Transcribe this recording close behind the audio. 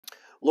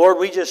Lord,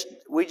 we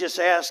just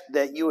ask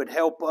that you would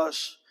help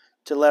us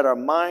to let our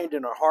mind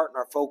and our heart and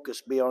our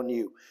focus be on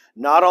you.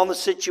 Not on the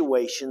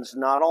situations,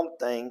 not on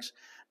things,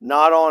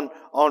 not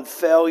on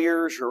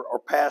failures or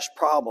past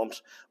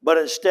problems, but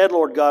instead,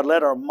 Lord God,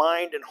 let our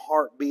mind and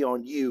heart be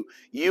on you.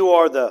 You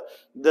are the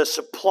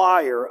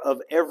supplier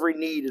of every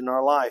need in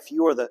our life.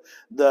 You are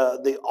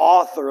the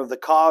author of the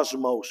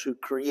cosmos who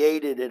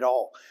created it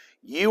all.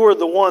 You are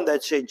the one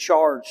that's in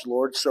charge,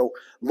 Lord. So,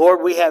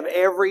 Lord, we have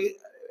every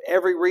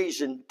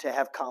reason to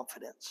have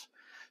confidence.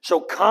 So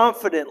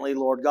confidently,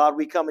 Lord God,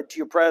 we come into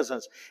your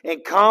presence.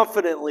 And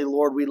confidently,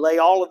 Lord, we lay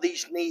all of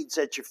these needs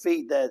at your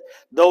feet, that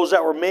those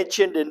that were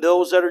mentioned and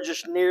those that are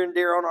just near and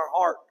dear on our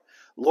heart.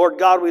 Lord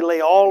God, we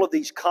lay all of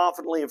these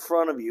confidently in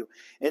front of you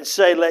and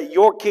say, let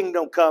your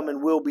kingdom come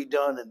and will be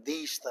done in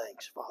these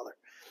things, Father,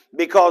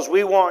 because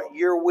we want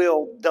your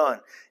will done.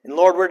 And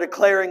Lord, we're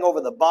declaring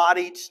over the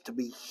bodies to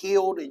be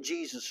healed in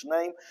Jesus'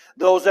 name.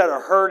 Those that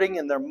are hurting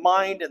in their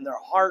mind and their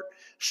heart,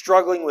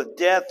 struggling with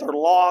death or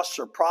loss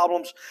or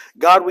problems,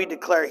 God, we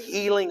declare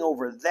healing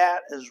over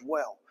that as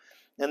well.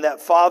 And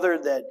that, Father,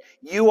 that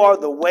you are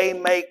the way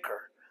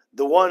maker,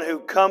 the one who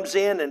comes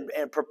in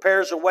and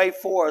prepares a way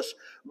for us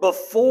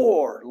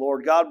before,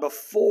 Lord God,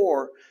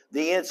 before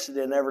the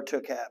incident ever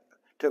took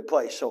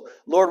place. So,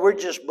 Lord, we're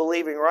just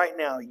believing right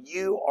now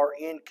you are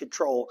in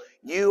control,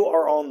 you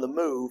are on the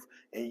move,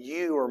 and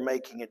you are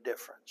making a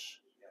difference.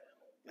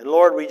 And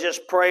Lord, we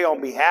just pray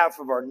on behalf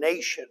of our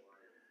nation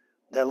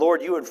that,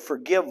 Lord, you would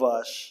forgive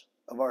us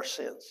of our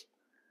sins.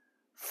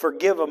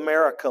 Forgive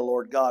America,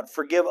 Lord God.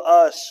 Forgive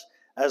us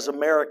as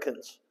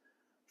Americans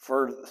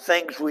for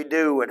things we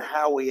do and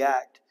how we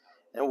act.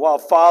 And while,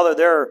 Father,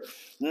 there are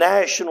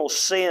national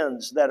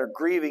sins that are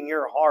grieving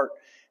your heart,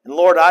 and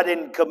Lord, I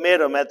didn't commit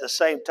them, at the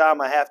same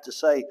time I have to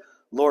say,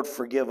 Lord,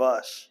 forgive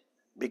us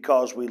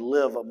because we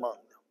live among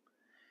them.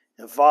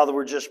 And Father,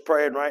 we're just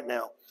praying right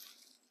now.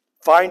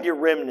 Find your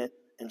remnant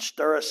and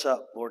stir us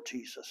up, Lord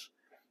Jesus,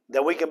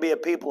 that we can be a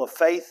people of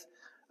faith,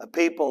 a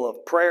people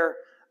of prayer,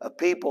 a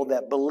people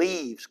that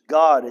believes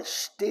God is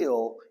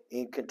still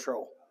in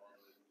control.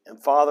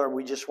 And Father,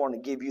 we just want to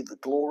give you the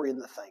glory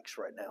and the thanks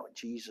right now in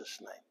Jesus'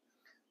 name.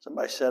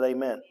 Somebody said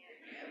amen.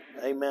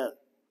 Amen.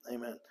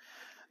 Amen.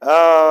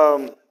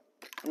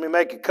 Let me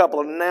make a couple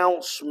of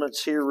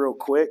announcements here real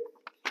quick.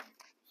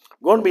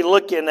 We're going to be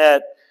looking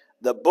at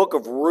the book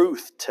of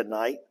Ruth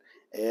tonight.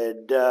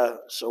 And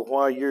so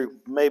while you're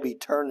maybe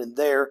turning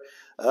there,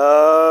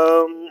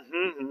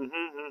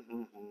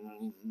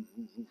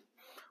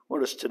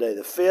 what is today?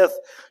 The 5th.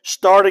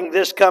 Starting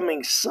this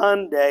coming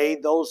Sunday,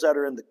 those that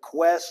are in the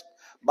Quest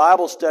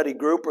Bible study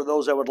group, or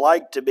those that would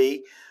like to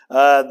be,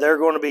 they're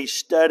going to be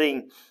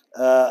studying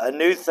a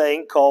new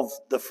thing called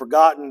The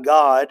Forgotten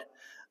God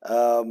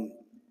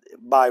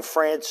by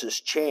Francis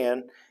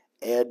Chan.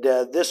 And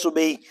this will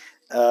be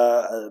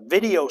a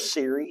video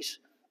series.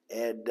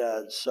 And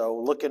so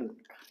looking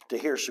to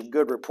hear some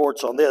good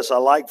reports on this. I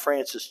like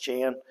Francis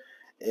Chan,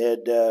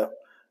 and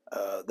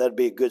that'd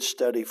be a good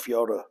study for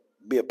y'all to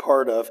be a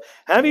part of.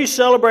 Have you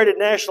celebrated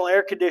National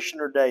Air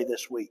Conditioner Day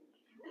this week?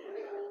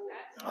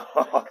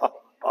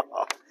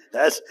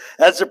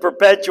 That's a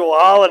perpetual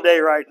holiday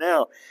right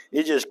now.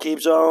 It just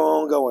keeps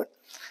on going.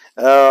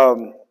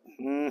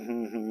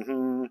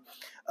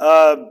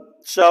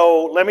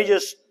 So let me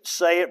just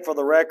say it for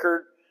the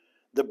record.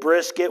 The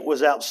brisket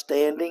was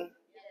outstanding.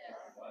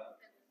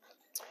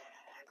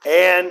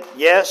 And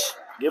yes,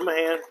 give him a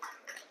hand.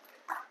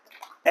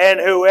 And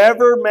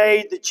whoever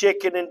made the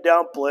chicken and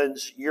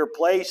dumplings, your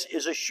place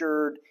is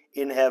assured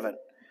in heaven.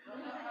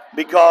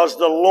 Because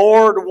the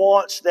Lord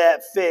wants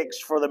that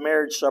fixed for the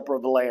marriage supper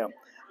of the Lamb.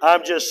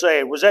 I'm just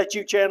saying. Was that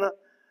you, Channa?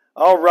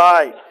 All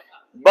right.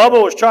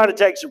 Bubba was trying to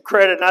take some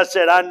credit, and I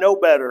said, I know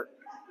better.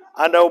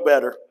 I know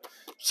better.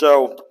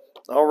 So,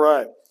 all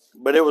right.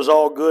 But it was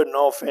all good and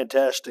all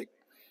fantastic.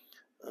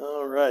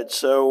 All right.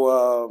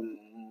 So,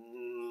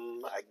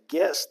 I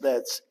guess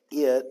that's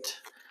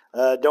it.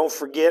 Don't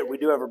forget, we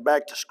do have our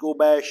Back to School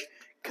Bash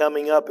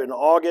coming up in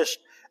August,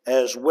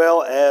 as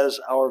well as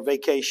our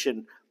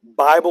Vacation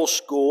Bible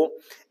School.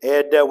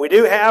 And we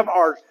do have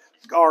our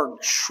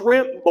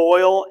shrimp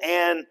boil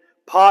and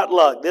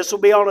potluck. This will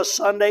be on a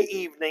Sunday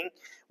evening.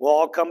 We'll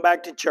all come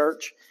back to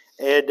church,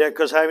 and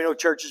because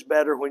church is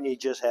better when you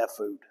just have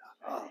food.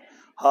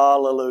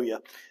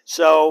 Hallelujah.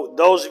 So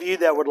those of you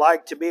that would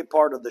like to be a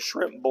part of the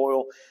shrimp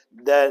boil,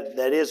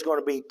 that is going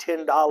to be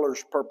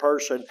 $10 per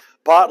person.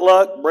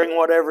 Potluck, bring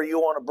whatever you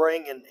want to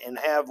bring and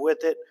have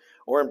with it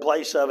or in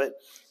place of it.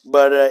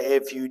 But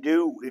if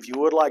you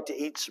would like to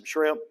eat some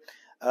shrimp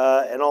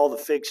and all the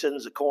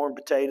fixings, the corn,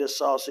 potatoes,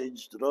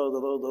 sausage,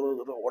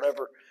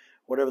 whatever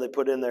they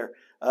put in there,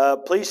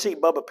 please see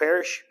Bubba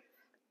Parrish.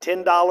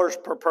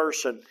 $10 per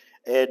person,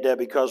 and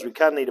because we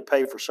kind of need to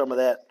pay for some of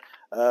that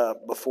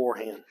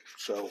beforehand.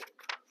 So,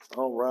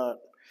 all right.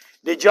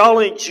 Did y'all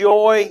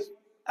enjoy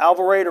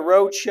Alvarado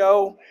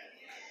Roadshow?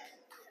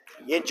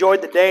 You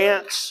enjoyed the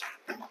dance?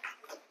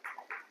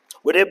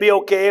 Would it be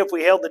okay if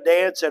we held the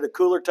dance at a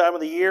cooler time of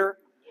the year?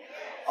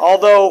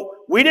 Although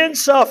we didn't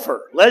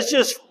suffer. Let's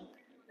just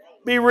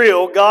be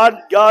real. God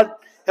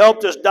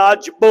helped us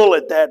dodge a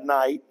bullet that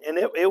night, and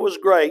it was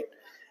great.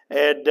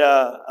 And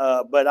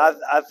but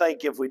I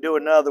think if we do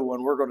another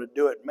one, we're going to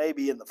do it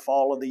maybe in the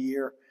fall of the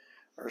year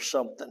or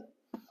something.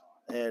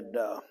 And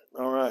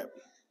all right,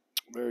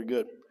 very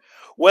good.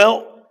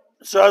 Well,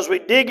 so as we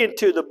dig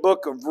into the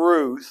book of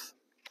Ruth,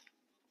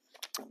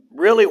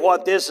 really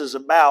what this is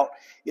about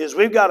is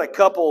we've got a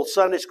couple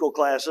Sunday school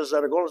classes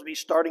that are going to be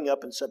starting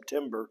up in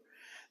September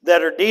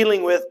that are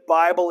dealing with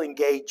Bible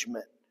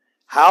engagement,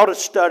 how to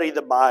study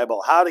the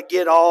Bible, how to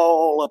get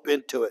all up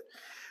into it.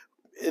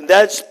 And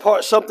that's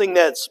something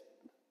that's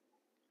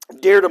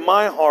dear to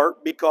my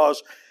heart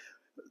because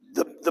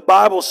the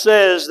Bible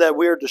says that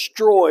we are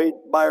destroyed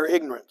by our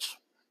ignorance,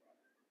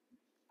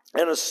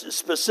 and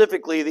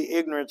specifically the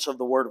ignorance of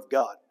the Word of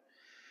God.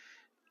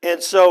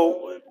 And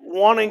so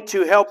wanting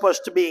to help us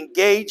to be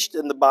engaged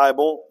in the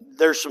Bible,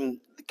 there's some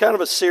kind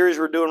of a series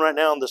we're doing right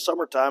now in the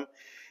summertime,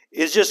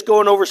 is just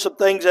going over some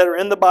things that are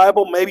in the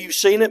Bible. Maybe you've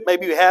seen it,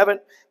 maybe you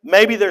haven't.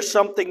 Maybe there's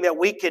something that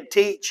we could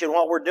teach in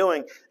what we're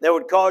doing that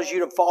would cause you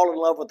to fall in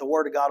love with the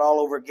Word of God all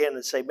over again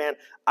and say, man,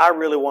 I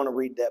really want to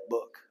read that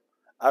book.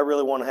 I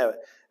really want to have it.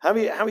 How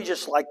many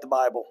just like the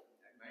Bible?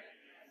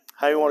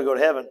 How do you want to go to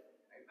heaven?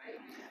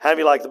 How do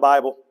you like the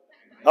Bible?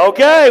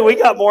 Okay, we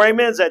got more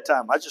amens that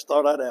time. I just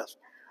thought I'd ask.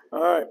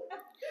 All right.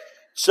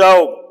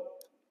 So,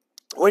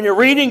 when you're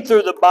reading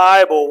through the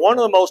Bible, one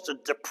of the most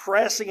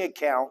depressing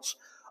accounts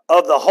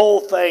of the whole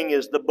thing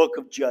is the book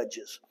of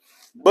Judges.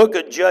 Book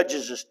of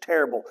Judges is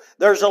terrible.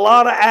 There's a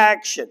lot of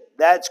action.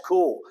 That's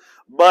cool.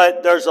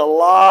 But there's a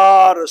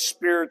lot of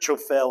spiritual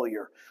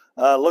failure.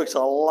 Looks a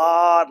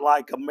lot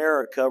like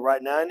America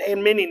right now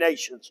and many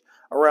nations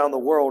around the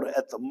world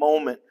at the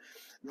moment.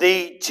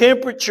 The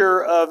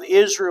temperature of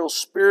Israel's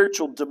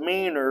spiritual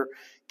demeanor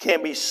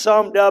can be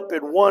summed up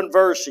in one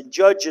verse in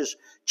Judges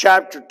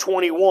chapter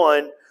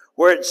 21,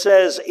 where it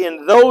says,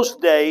 in those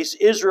days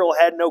Israel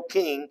had no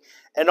king,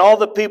 and all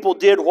the people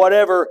did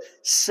whatever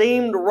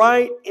seemed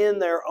right in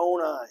their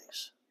own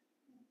eyes.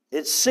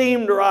 It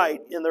seemed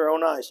right in their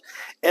own eyes.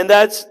 And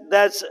that's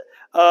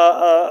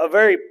a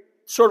very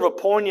sort of a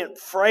poignant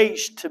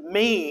phrase to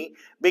me,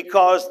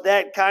 because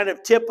that kind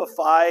of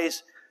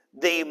typifies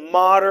the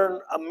modern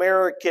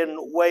American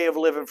way of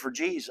living for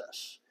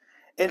Jesus.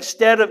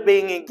 Instead of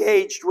being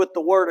engaged with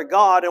the Word of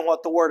God and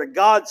what the Word of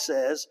God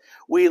says,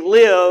 we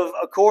live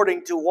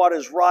according to what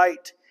is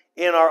right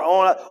in our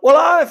own. Well,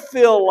 I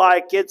feel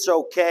like it's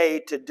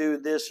okay to do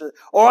this,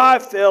 or I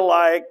feel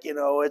like,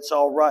 it's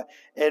all right.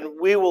 And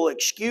we will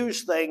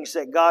excuse things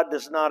that God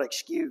does not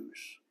excuse.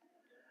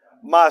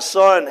 My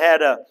son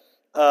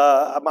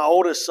my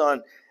oldest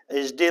son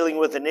is dealing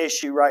with an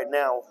issue right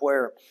now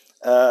where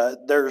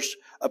there's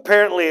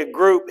apparently a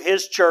group,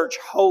 his church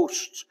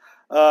hosts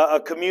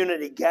a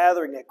community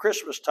gathering at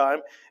Christmas time,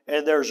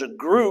 and there's a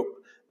group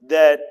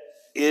that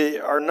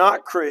are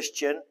not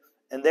Christian,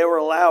 and they were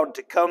allowed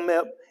to come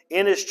up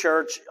in his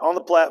church on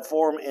the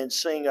platform and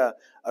sing a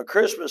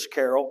Christmas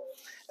carol,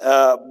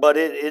 but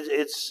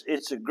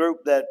it's a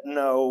group that,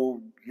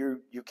 no,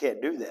 you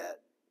can't do that.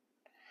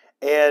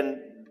 And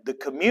the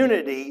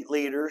community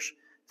leaders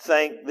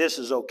think this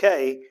is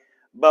okay,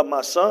 but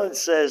my son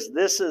says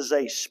this is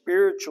a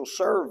spiritual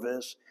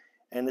service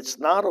and it's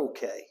not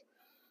okay.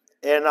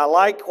 And I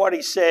like what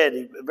he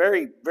said,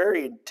 very,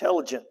 very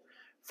intelligent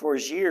for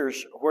his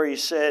years, where he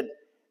said,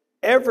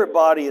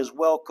 everybody is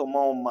welcome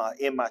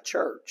in my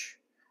church,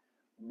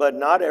 but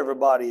not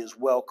everybody is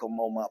welcome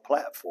on my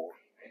platform.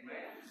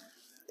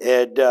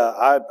 And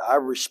I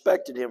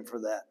respected him for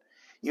that.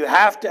 You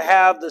have to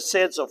have the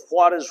sense of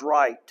what is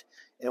right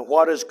and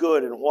what is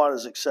good and what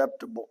is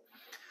acceptable.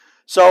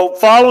 So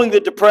following the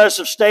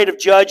depressive state of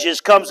Judges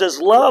comes this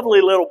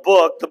lovely little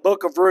book, the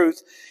book of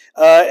Ruth.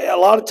 A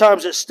lot of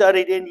times it's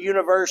studied in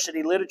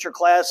university literature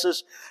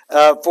classes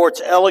for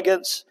its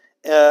elegance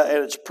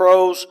and its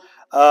prose.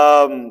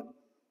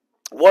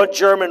 One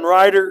German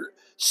writer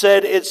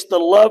said it's the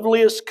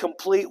loveliest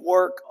complete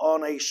work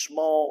on a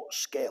small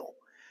scale.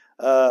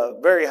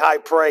 Very high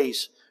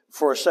praise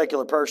for a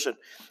secular person.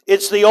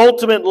 It's the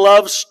ultimate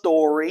love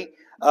story.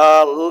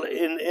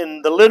 In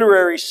the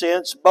literary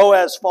sense,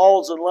 Boaz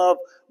falls in love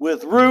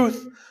with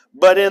Ruth,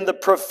 but in the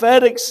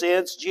prophetic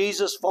sense,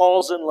 Jesus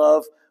falls in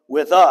love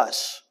with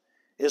us,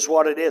 is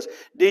what it is.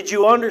 Did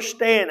you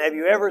understand? Have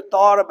you ever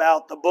thought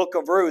about the book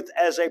of Ruth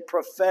as a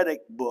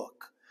prophetic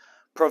book?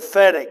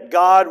 Prophetic.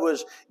 God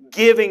was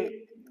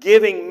giving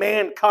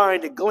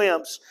mankind a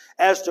glimpse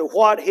as to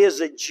what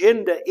His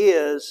agenda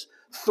is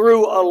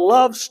through a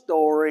love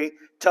story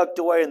tucked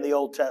away in the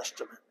Old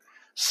Testament.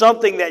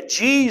 Something that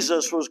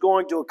Jesus was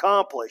going to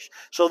accomplish.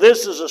 So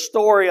this is a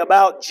story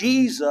about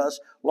Jesus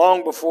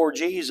long before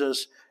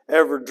Jesus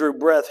ever drew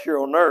breath here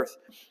on earth.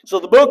 So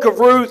the book of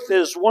Ruth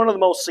is one of the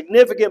most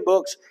significant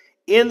books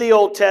in the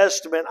Old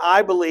Testament,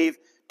 I believe,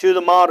 to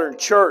the modern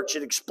church.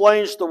 It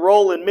explains the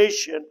role and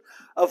mission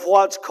of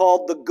what's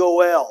called the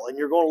Goel. And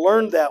you're going to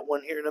learn that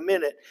one here in a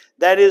minute.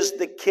 That is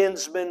the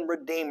kinsman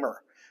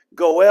redeemer.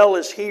 Goel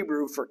is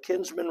Hebrew for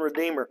kinsman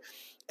redeemer.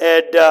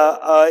 And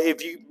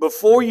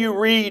before you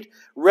read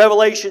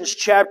Revelations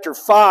chapter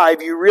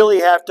 5, you really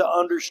have to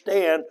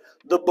understand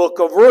the book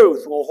of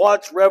Ruth. Well,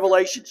 what's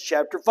Revelations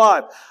chapter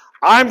 5?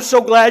 I'm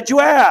so glad you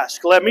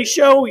asked. Let me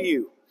show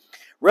you.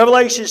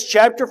 Revelations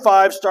chapter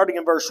 5, starting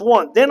in verse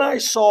 1. Then I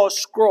saw a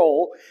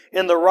scroll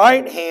in the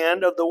right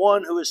hand of the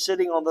one who is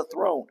sitting on the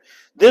throne.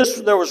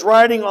 There was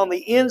writing on the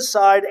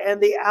inside and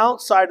the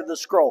outside of the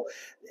scroll.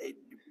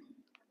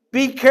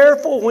 Be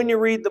careful when you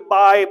read the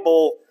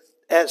Bible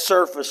at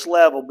surface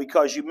level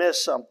because you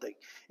miss something.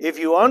 If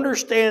you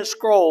understand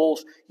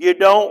scrolls, you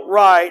don't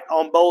write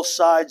on both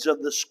sides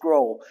of the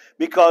scroll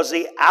because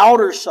the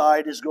outer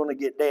side is going to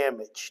get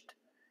damaged.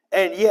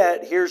 And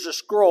yet, here's a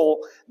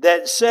scroll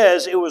that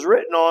says it was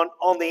written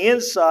on the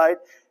inside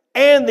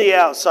and the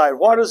outside.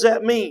 What does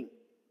that mean?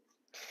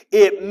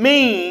 It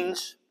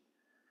means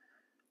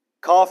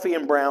coffee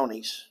and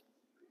brownies.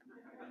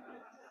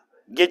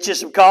 Get you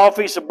some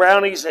coffee, some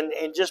brownies, and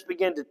just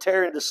begin to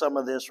tear into some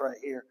of this right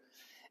here.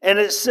 And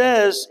it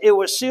says, it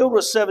was sealed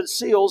with 7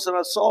 seals, and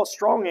I saw a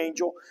strong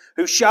angel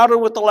who shouted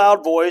with a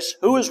loud voice,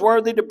 who is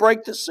worthy to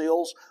break the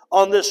seals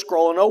on this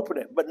scroll and open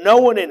it? But no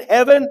one in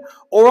heaven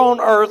or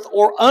on earth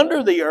or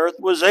under the earth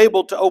was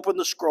able to open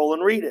the scroll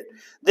and read it.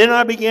 Then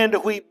I began to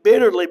weep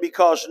bitterly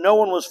because no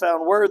one was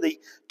found worthy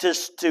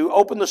to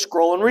open the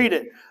scroll and read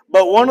it.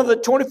 But one of the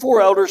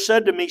 24 elders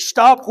said to me,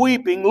 stop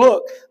weeping.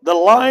 Look, the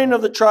Lion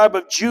of the tribe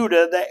of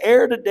Judah, the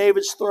heir to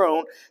David's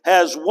throne,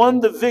 has won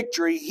the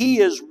victory.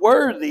 He is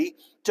worthy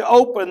to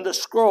open the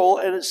scroll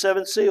and its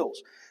 7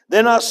 seals.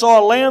 Then I saw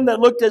a lamb that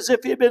looked as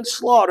if he had been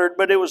slaughtered,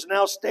 but it was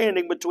now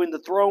standing between the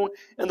throne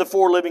and the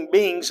 4 living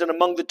beings and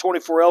among the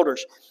 24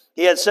 elders.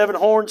 He had 7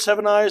 horns,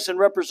 7 eyes, and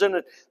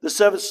represented the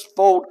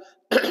sevenfold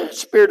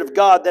Spirit of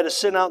God that is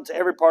sent out into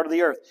every part of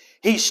the earth.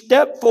 He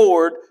stepped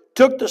forward,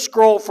 took the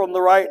scroll from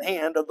the right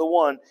hand of the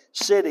one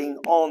sitting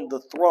on the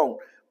throne.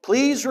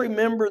 Please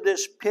remember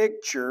this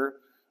picture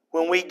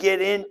when we get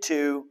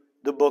into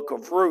the book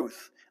of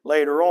Ruth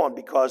later on,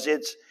 because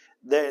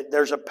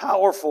there's a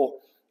powerful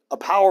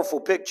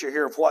picture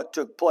here of what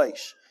took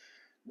place.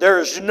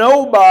 There's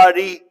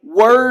nobody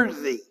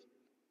worthy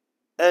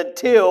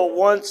until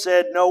one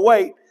said, no,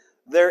 wait,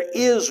 there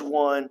is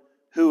one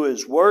who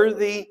is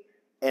worthy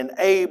and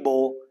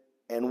able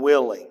and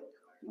willing.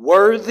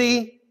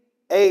 Worthy,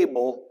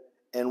 able,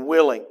 and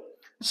willing.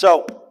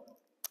 So,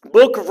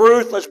 book of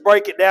Ruth, let's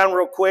break it down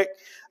real quick.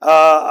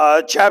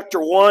 Chapter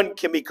 1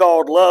 can be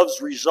called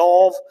Love's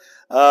Resolve.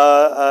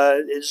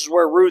 This is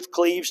where Ruth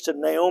cleaves to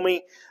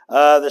Naomi.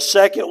 The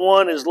second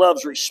one is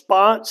Love's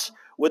Response,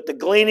 with the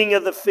gleaning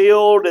of the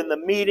field and the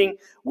meeting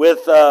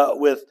with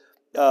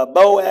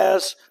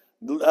Boaz.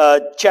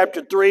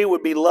 Chapter 3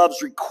 would be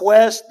Love's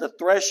Request, the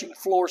threshing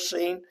floor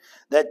scene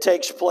that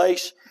takes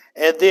place.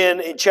 And then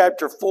in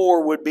chapter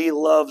 4 would be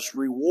Love's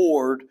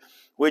Reward,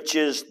 which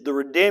is the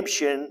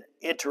redemption,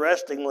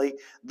 interestingly,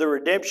 the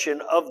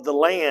redemption of the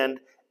land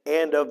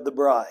and of the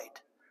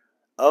bride.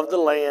 Of the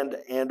land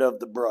and of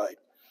the bride.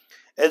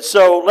 And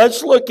so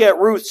let's look at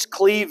Ruth's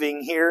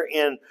cleaving here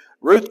in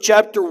Ruth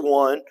chapter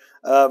 1,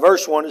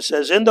 verse 1. It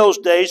says, in those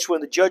days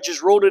when the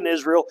judges ruled in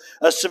Israel,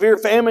 a severe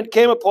famine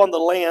came upon the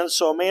land.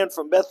 So a man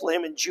from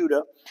Bethlehem in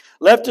Judah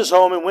left his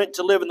home and went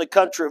to live in the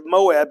country of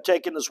Moab,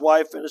 taking his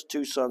wife and his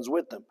 2 sons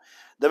with him.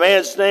 The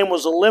man's name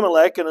was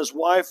Elimelech, and his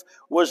wife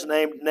was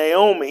named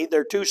Naomi.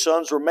 Their 2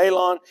 sons were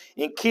Mahlon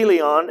and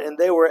Chilion, and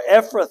they were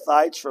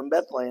Ephrathites from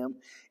Bethlehem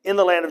in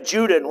the land of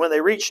Judah. And when they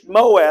reached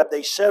Moab,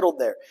 they settled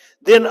there.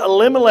 Then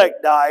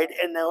Elimelech died,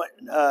 and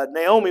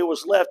Naomi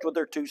was left with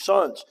her 2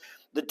 sons.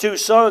 The 2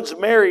 sons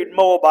married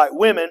Moabite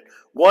women.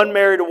 One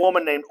married a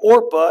woman named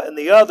Orpah, and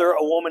the other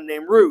a woman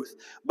named Ruth.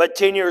 But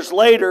 10 years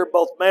later,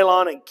 both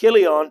Mahlon and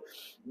Chilion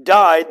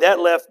died.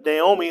 That left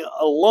Naomi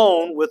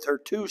alone with her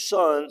 2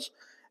 sons,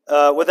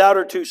 without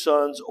her 2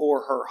 sons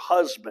or her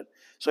husband.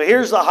 So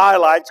here's the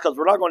highlights, because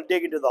we're not going to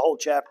dig into the whole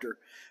chapter.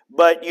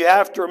 But you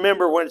have to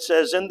remember when it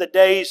says, in the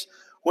days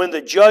when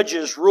the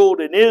judges ruled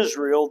in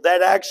Israel,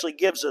 that actually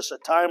gives us a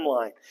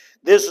timeline.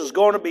 This is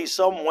going to be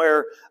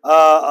somewhere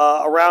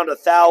around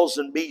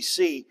 1000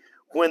 BC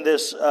when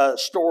this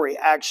story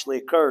actually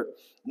occurred.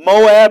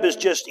 Moab is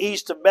just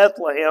east of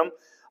Bethlehem,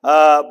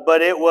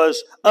 but it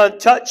was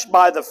untouched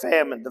by the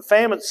famine. The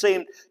famine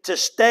seemed to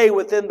stay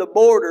within the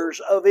borders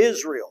of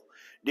Israel.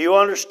 Do you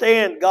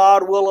understand?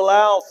 God will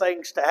allow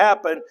things to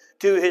happen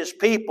to His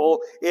people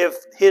if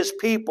His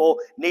people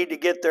need to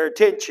get their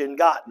attention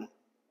gotten.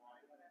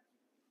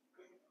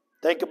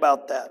 Think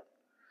about that.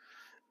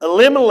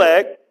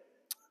 Elimelech,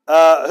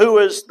 who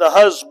is the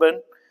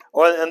husband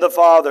and the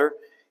father,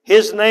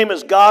 his name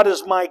is God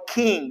is my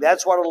king.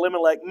 That's what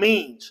Elimelech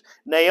means.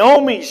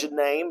 Naomi's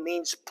name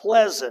means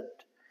pleasant.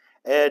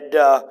 And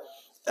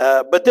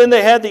but then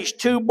they had these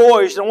 2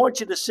 boys. And I want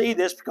you to see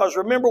this, because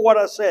remember what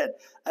I said.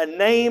 A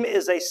name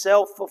is a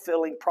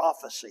self-fulfilling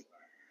prophecy.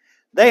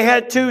 They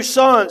had 2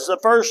 sons. The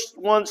first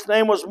one's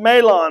name was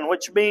Mahlon,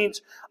 which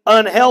means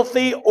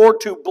unhealthy or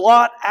to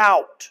blot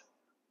out.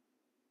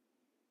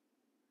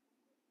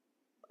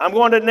 I'm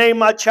going to name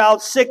my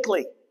child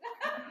Sickly.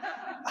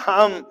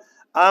 I'm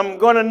I'm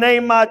going to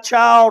name my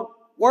child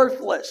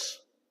worthless.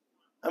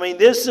 I mean,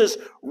 this is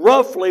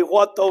roughly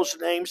what those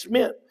names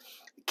meant.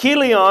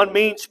 Chilion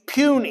means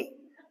puny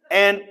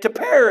and to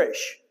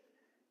perish.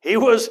 He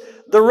was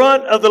the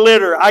runt of the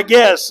litter, I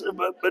guess,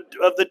 but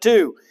of the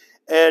two.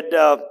 And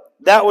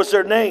that was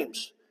their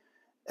names.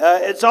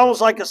 It's almost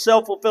like a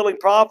self-fulfilling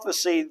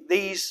prophecy.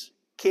 These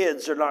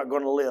kids are not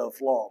going to live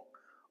long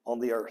on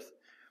the earth.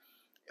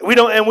 We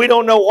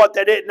don't know what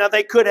that is. Now,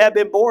 they could have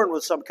been born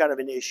with some kind of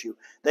an issue.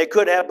 They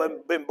could have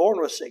been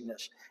born with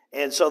sickness.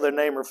 And so their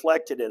name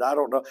reflected it. I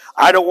don't know.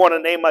 I don't want to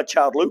name my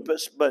child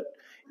Lupus, but,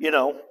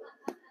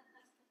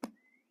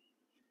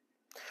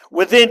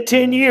 Within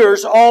 10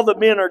 years, all the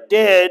men are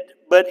dead,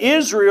 but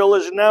Israel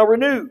is now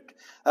renewed.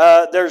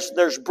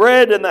 There's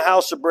bread in the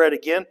house of bread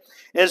again.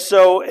 And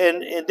so,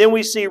 and then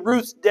we see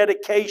Ruth's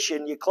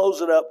dedication. You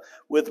close it up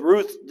with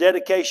Ruth's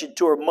dedication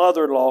to her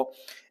mother-in-law.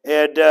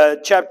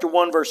 And chapter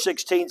 1, verse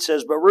 16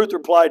 says, But Ruth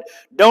replied,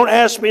 Don't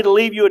ask me to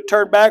leave you and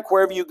turn back.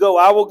 Wherever you go,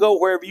 I will go.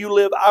 Wherever you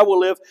live, I will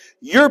live.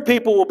 Your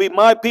people will be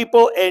my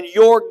people, and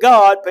your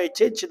God, pay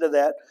attention to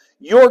that,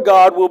 your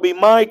God will be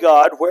my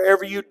God.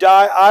 Wherever you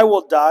die, I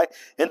will die,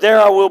 and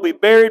there I will be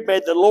buried. May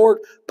the Lord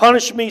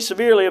punish me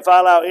severely if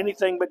I allow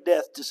anything but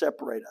death to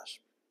separate us.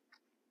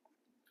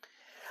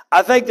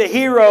 I think the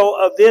hero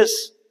of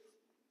this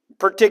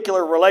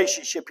particular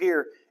relationship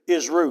here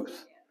is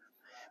Ruth,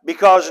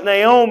 because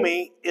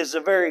Naomi is a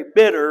very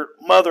bitter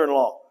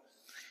mother-in-law.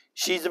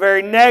 She's a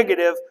very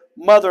negative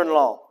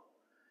mother-in-law.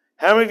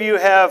 How many of you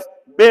have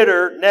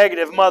bitter,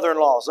 negative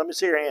mother-in-laws? Let me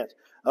see your hands.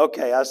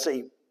 Okay, I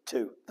see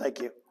two.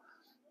 Thank you.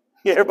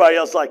 Everybody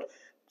else like,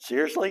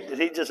 seriously? Did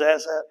he just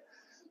ask that?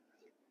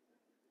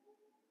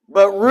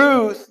 But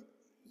Ruth,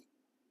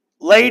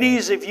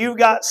 ladies, if you've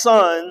got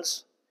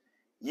sons,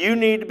 you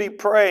need to be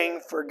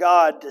praying for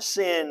God to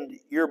send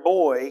your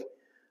boy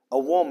a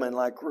woman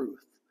like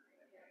Ruth,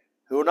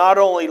 who will not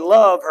only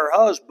love her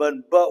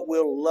husband, but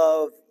will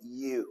love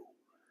you.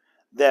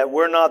 That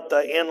we're not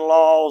the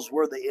in-laws,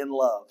 we're the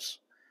in-loves.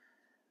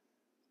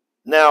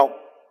 Now,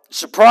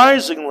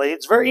 surprisingly,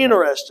 it's very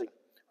interesting.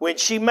 When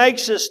she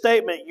makes this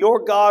statement, your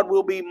God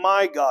will be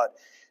my God,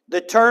 the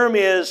term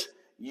is,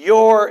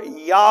 your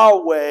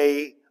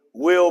Yahweh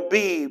will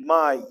be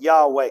my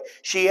Yahweh.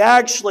 She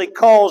actually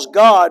calls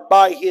God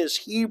by His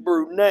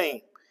Hebrew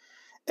name.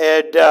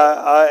 And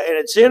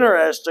it's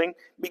interesting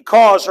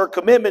because her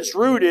commitment's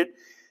rooted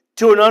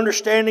to an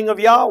understanding of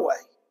Yahweh.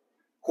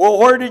 Well,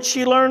 where did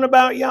she learn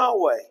about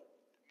Yahweh?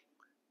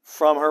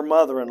 From her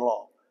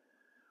mother-in-law.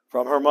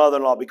 From her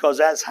mother-in-law, because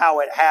that's how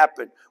it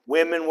happened.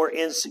 Women were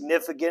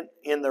insignificant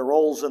in their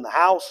roles in the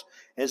house,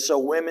 and so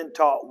women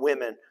taught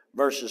women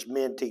versus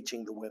men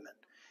teaching the women.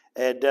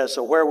 And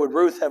so where would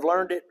Ruth have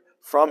learned it?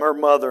 From her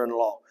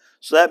mother-in-law.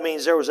 So that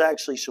means there was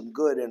actually some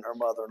good in her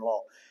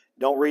mother-in-law.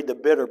 Don't read the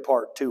bitter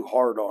part too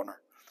hard on her.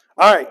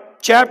 All right,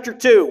 chapter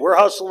 2. We're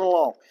hustling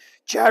along.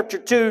 Chapter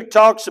 2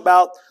 talks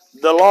about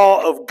the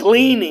law of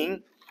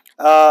gleaning,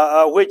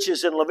 which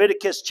is in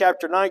Leviticus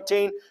chapter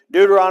 19,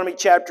 Deuteronomy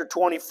chapter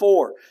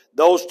 24.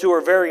 Those two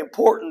are very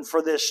important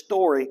for this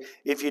story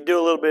if you do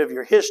a little bit of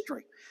your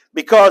history.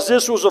 Because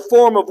this was a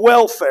form of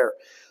welfare.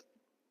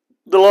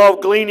 The law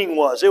of gleaning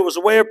was. It was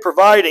a way of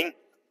providing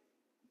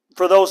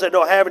for those that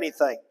don't have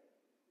anything.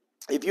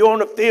 If you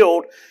own a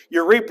field,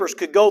 your reapers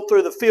could go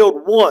through the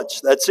field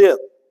once. That's it.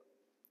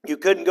 You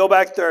couldn't go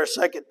back there a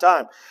second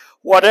time.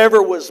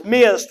 Whatever was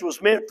missed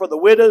was meant for the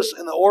widows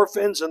and the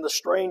orphans and the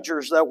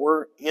strangers that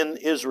were in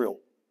Israel.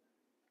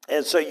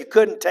 And so you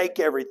couldn't take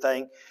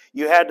everything.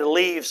 You had to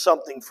leave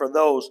something for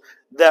those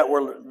that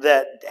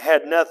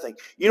had nothing.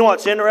 You know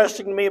what's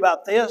interesting to me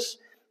about this?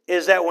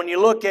 Is that when you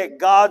look at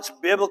God's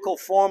biblical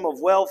form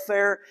of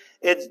welfare,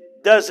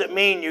 it doesn't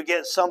mean you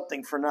get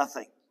something for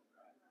nothing.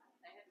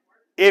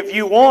 If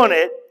you want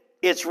it,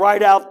 it's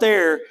right out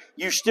there.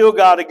 You still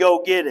got to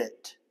go get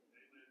it.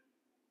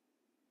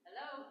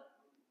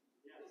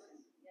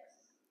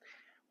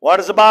 What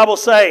does the Bible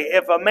say?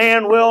 If a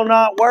man will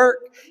not work,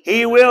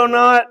 he will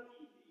not.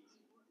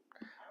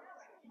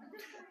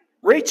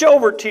 Reach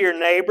over to your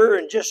neighbor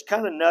and just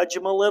kind of nudge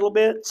him a little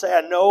bit. Say,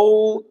 I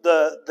know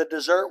the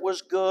dessert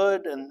was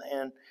good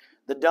and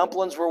the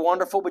dumplings were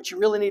wonderful, but you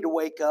really need to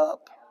wake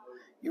up.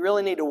 You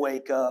really need to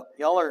wake up.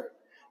 Y'all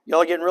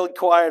are getting really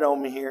quiet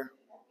on me here.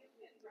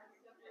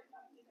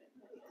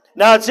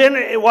 Now,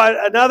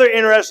 another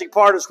interesting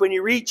part is when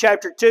you read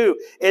chapter 2,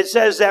 it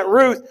says that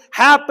Ruth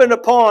happened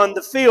upon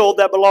the field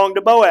that belonged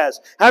to Boaz.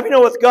 How do you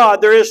know with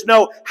God there is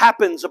no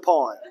happens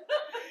upon?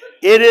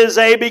 It is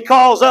a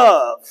because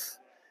of.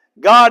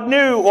 God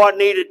knew what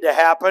needed to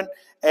happen,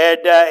 and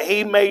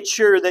He made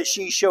sure that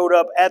she showed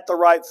up at the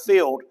right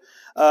field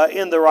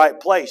in the right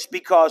place,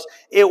 because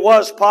it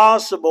was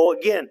possible.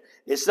 Again,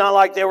 it's not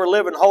like they were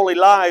living holy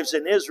lives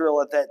in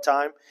Israel at that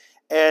time,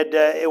 and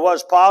it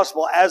was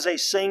possible as a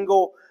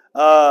single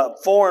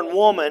foreign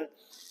woman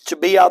to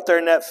be out there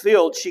in that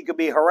field. She could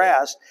be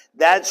harassed.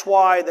 That's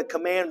why the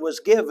command was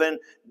given,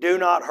 do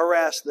not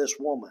harass this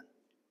woman.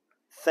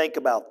 Think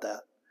about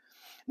that.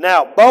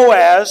 Now,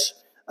 Boaz,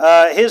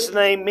 his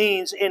name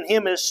means in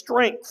him is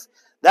strength.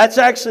 That's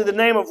actually the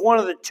name of one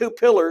of the two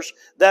pillars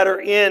that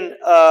are in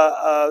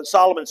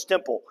Solomon's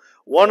temple.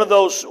 One of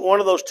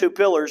those two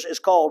pillars is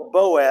called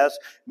Boaz,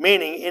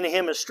 meaning in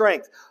him is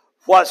strength.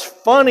 What's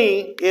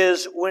funny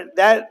is when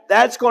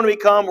that's going to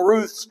become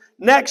Ruth's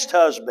next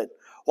husband.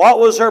 What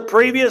was her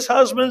previous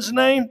husband's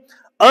name?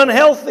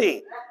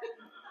 Unhealthy.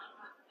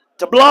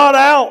 To blot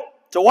out,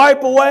 to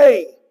wipe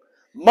away,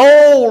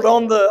 mold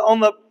on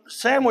the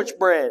sandwich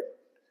bread.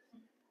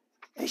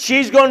 And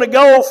she's going to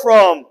go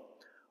from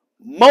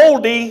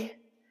moldy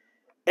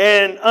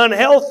and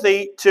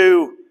unhealthy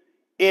to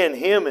in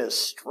him is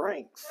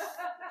strength.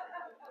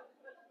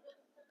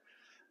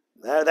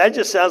 Now, that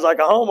just sounds like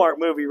a Hallmark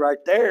movie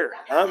right there.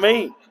 I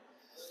mean,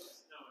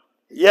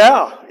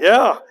 yeah.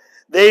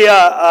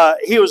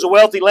 He was a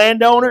wealthy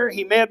landowner.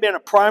 He may have been a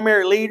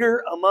primary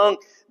leader among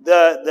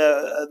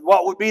the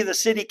what would be the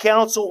city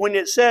council. When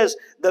it says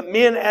the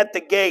men at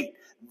the gate,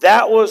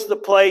 that was the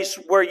place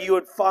where you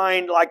would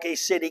find like a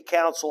city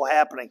council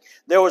happening.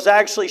 There was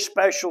actually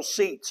special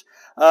seats.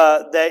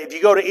 That if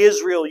you go to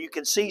Israel, you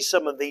can see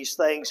some of these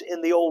things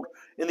in the old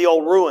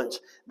ruins.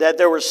 That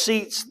there were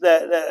seats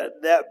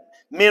that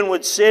men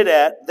would sit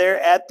at there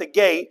at the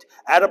gate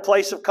at a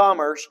place of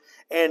commerce,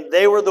 and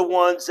they were the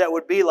ones that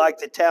would be like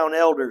the town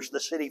elders, the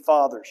city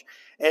fathers.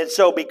 And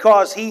so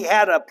because he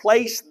had a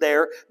place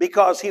there,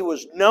 because he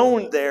was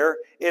known there,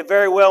 it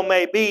very well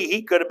may be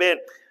he could have been,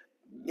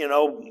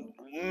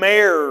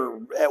 mayor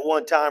at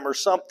one time or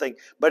something,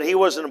 but he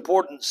was an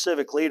important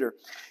civic leader.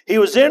 He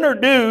was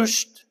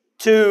introduced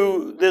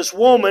to this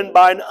woman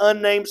by an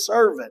unnamed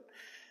servant.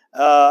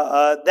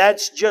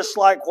 That's just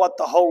like what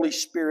the Holy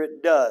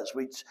Spirit does.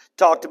 We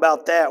talked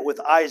about that with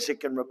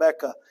Isaac and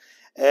Rebekah.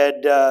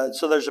 And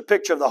so there's a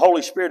picture of the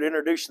Holy Spirit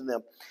introducing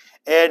them.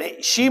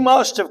 And she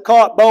must have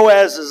caught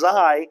Boaz's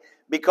eye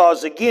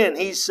because, again,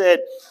 he said,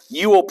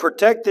 you will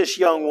protect this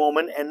young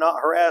woman and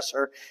not harass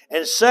her.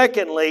 And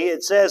secondly,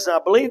 it says, and I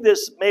believe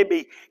this may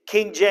be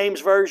King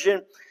James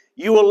Version,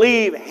 you will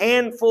leave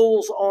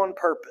handfuls on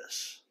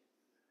purpose.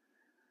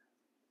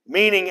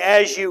 Meaning,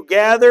 as you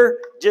gather,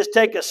 just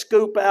take a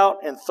scoop out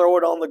and throw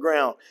it on the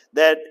ground.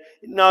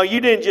 No, you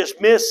didn't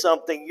just miss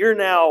something. You're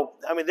now,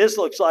 this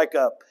looks like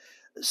a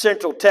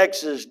Central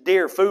Texas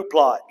deer food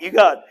plot. You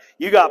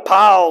got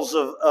piles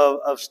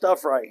of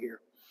stuff right here.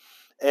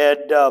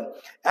 And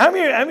have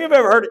you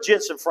ever heard of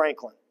Jensen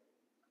Franklin?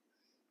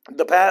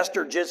 The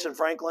pastor, Jensen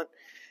Franklin?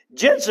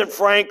 Jensen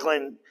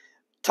Franklin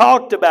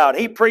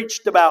he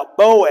preached about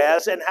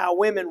Boaz and how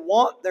women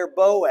want their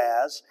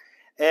Boaz.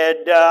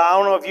 And I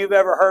don't know if you've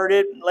ever heard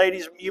it.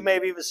 Ladies, you may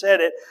have even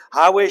said it.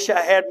 I wish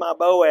I had my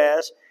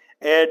Boaz.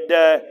 And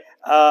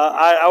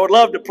I would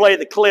love to play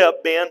the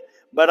clip, Ben,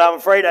 but I'm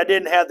afraid I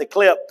didn't have the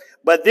clip.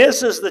 But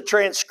this is the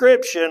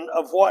transcription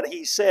of what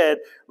he said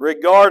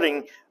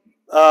regarding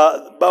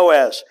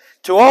Boaz.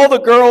 To all the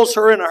girls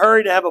who are in a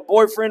hurry to have a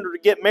boyfriend or to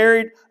get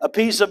married, a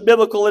piece of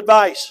biblical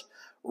advice.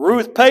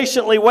 Ruth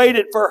patiently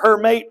waited for her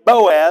mate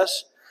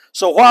Boaz.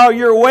 So while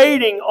you're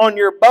waiting on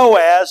your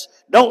Boaz,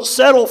 don't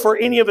settle for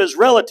any of his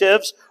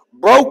relatives,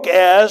 broke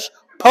ass,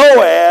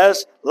 po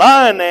ass,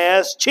 lying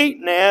ass,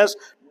 cheating ass,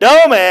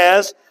 dumb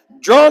ass,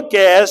 drunk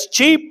ass,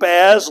 cheap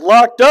ass,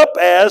 locked up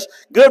ass,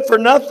 good for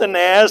nothing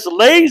ass,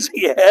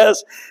 lazy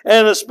ass,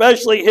 and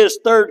especially his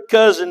third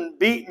cousin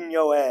beating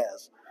your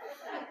ass.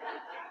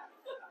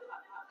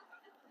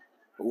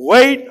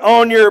 Wait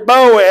on your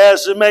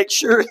Boaz and make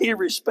sure he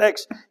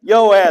respects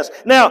your ass.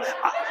 Now,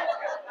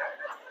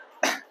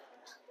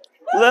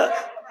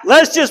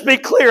 let's just be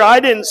clear. I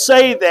didn't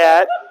say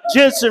that.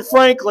 Jensen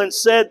Franklin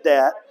said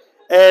that.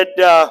 And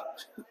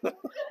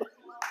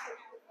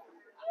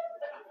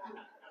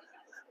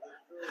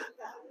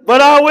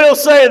but I will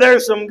say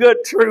there's some good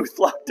truth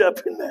locked up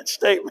in that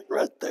statement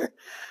right there.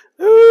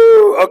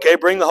 Ooh, okay,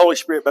 bring the Holy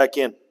Spirit back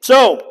in.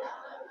 So,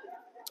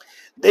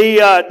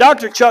 the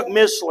Dr. Chuck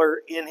Missler,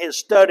 in his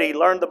study,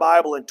 Learn the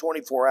Bible in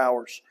 24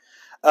 Hours,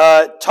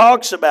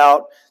 talks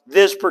about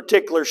this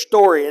particular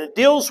story. And it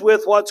deals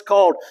with what's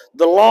called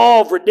the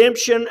law of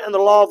redemption and the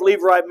law of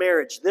Levirate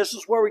marriage. This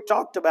is where we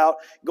talked about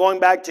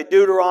going back to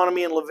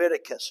Deuteronomy and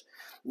Leviticus.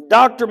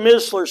 Dr.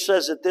 Missler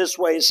says it this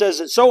way. He says,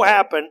 it so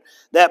happened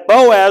that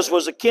Boaz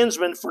was a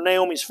kinsman for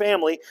Naomi's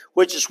family,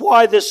 which is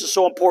why this is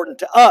so important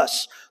to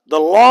us. The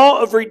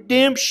law of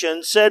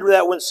redemption said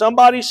that when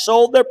somebody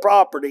sold their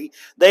property,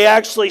 they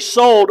actually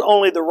sold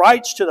only the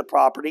rights to the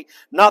property,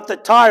 not the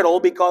title,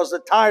 because the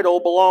title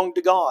belonged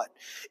to God.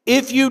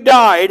 If you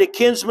died, a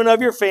kinsman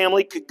of your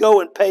family could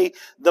go and pay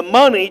the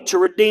money to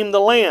redeem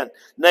the land.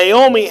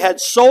 Naomi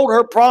had sold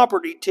her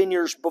property 10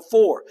 years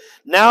before.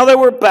 Now they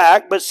were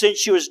back, but since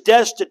she was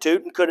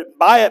destitute and couldn't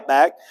buy it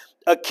back,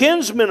 a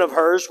kinsman of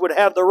hers would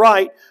have the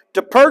right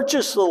to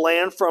purchase the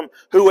land from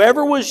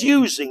whoever was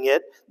using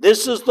it.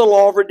 This is the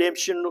law of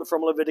redemption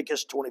from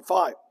Leviticus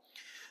 25.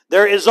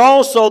 There is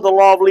also the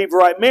law of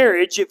Levirate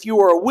marriage. If you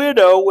were a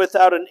widow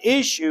without an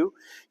issue,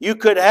 you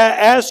could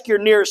ask your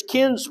nearest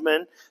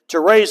kinsman to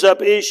raise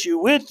up issue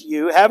with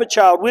you, have a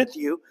child with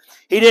you.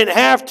 He didn't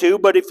have to,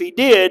 but if he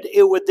did,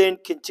 it would then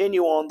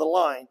continue on the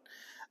line.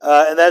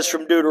 And that's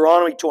from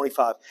Deuteronomy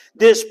 25.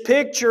 This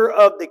picture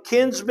of the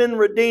kinsman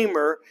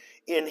redeemer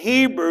in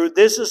Hebrew,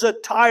 this is a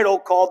title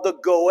called the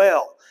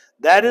Goel.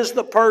 That is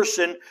the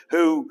person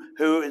who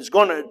is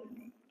going to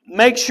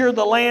make sure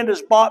the land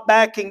is bought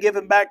back and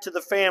given back to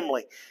the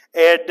family.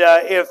 And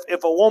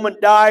if a woman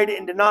died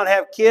and did not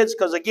have kids,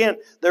 because again,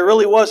 there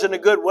really wasn't a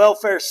good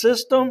welfare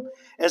system,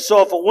 and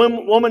so if a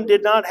woman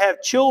did not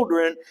have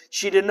children,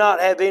 she did not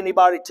have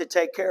anybody to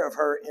take care of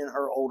her in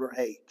her older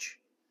age.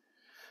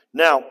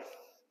 Now,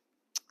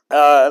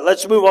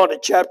 let's move on to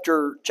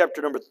chapter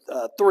number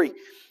 3.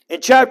 In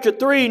chapter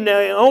 3,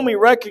 Naomi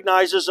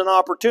recognizes an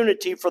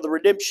opportunity for the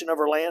redemption of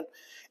her land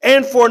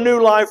and for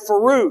new life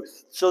for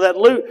Ruth. So that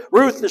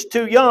Ruth is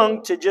too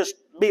young to just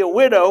be a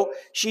widow.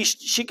 She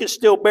can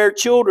still bear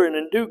children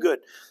and do good.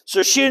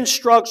 So she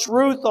instructs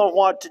Ruth on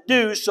what to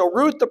do. So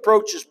Ruth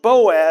approaches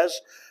Boaz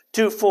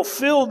to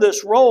fulfill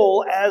this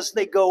role as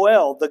the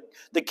Goel,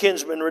 the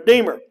kinsman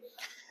redeemer.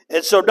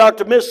 And so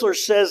Dr. Missler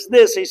says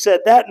this. He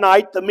said, that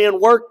night the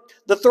men worked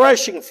the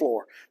threshing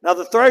floor. Now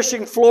the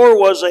threshing floor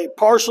was a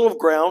parcel of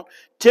ground,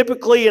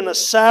 typically in a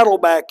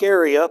saddleback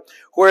area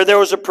where there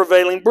was a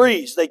prevailing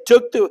breeze. They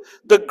took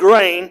the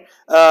grain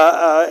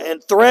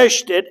and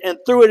threshed it and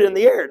threw it in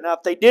the air. Now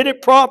if they did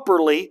it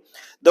properly,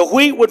 the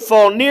wheat would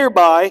fall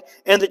nearby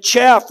and the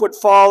chaff would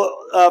fall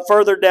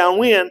further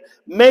downwind,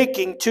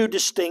 making two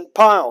distinct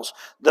piles.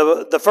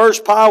 The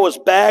first pile was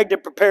bagged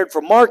and prepared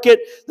for market.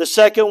 The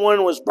second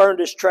one was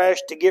burned as trash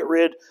to get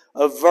rid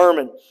of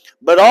vermin.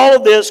 But all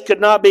of this could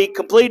not be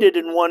completed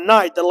in one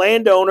night. The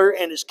landowner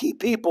and his key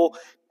people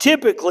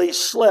typically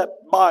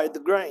slept by the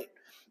grain.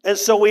 And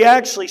so we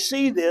actually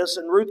see this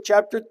in Ruth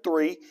chapter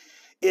 3.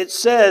 It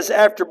says,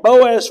 after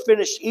Boaz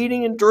finished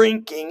eating and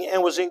drinking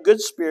and was in good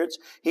spirits,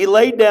 he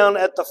lay down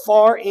at the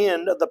far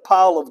end of the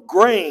pile of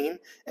grain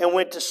and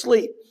went to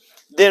sleep.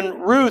 Then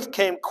Ruth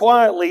came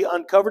quietly,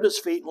 uncovered his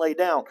feet, and lay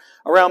down.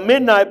 Around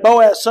midnight,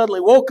 Boaz suddenly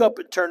woke up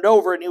and turned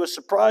over, and he was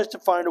surprised to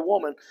find a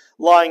woman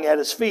lying at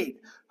his feet.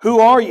 Who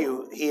are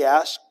you? He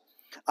asked.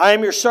 I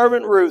am your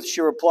servant Ruth,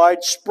 she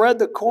replied. Spread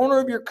the corner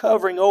of your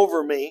covering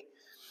over me,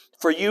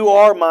 for you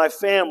are my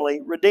family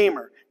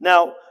redeemer.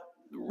 Now,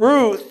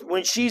 Ruth,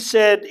 when she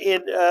said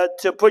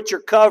to put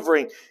your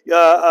covering,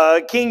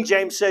 King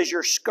James says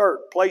your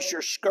skirt, place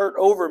your skirt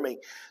over me.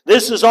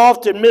 This is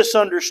often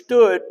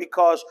misunderstood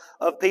because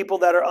of people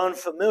that are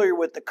unfamiliar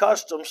with the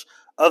customs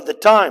of the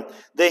time.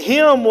 The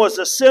hem was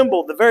a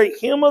symbol, the very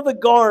hem of the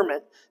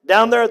garment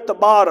down there at the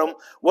bottom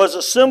was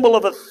a symbol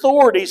of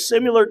authority,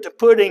 similar to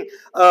putting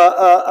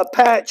a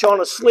patch on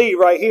a sleeve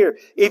right here.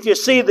 If you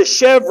see the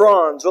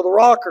chevrons or the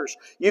rockers,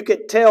 you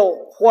can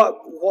tell what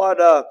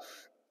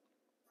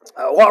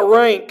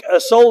rank a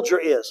soldier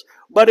is.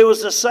 But it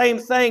was the same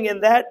thing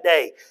in that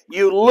day.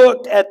 You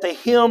looked at the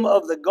hem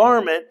of the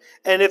garment,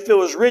 and if it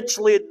was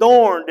richly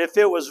adorned, if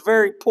it was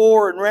very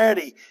poor and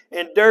ratty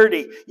and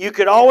dirty, you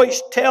could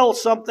always tell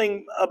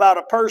something about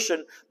a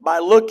person by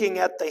looking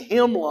at the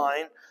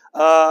hemline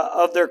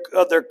of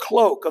their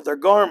cloak, of their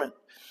garment.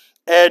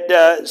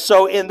 And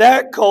so in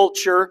that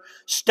culture,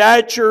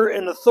 stature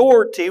and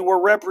authority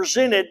were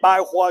represented by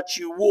what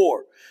you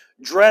wore.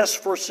 Dress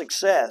for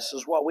success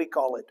is what we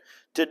call it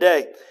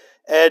today.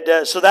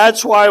 And so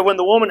that's why when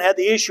the woman had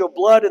the issue of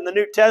blood in the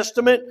New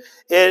Testament,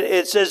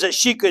 it says that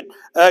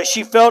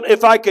she felt,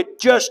 if I could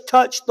just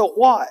touch the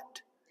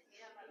what?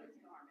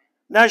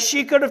 Now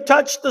she could have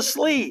touched the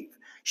sleeve.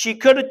 She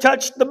could have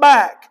touched the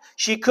back.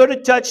 She could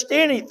have touched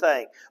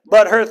anything.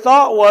 But her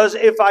thought was,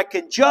 if I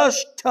could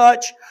just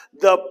touch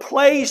the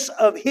place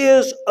of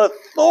his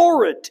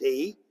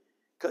authority.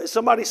 Is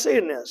somebody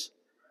seeing this?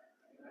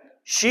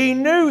 She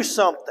knew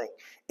something.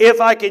 If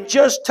I can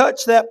just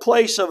touch that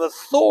place of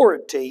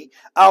authority,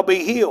 I'll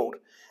be healed.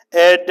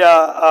 And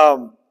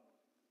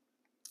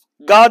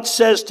God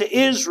says to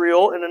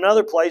Israel in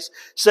another place,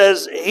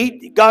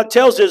 God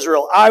tells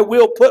Israel, I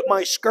will put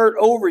my skirt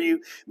over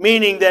you,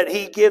 meaning that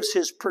he gives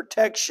his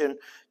protection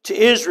to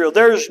Israel.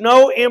 There's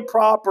no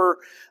improper,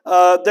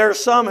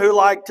 there's some who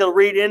like to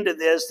read into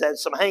this that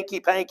some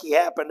hanky-panky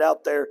happened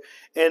out there,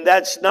 and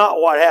that's not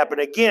what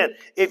happened. Again,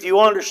 if you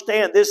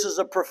understand this is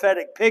a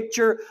prophetic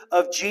picture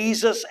of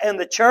Jesus and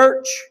the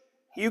church,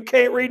 you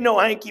can't read no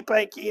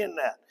hanky-panky in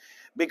that,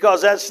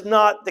 because that's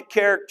not the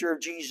character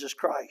of Jesus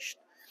Christ.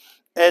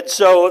 And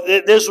so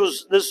this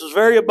was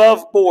very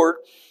above board,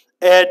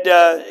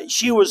 and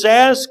she was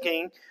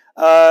asking,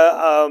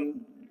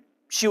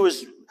 she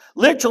was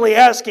literally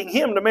asking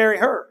him to marry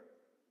her.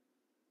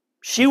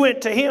 She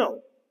went to him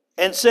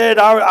and said,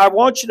 I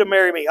want you to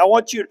marry me.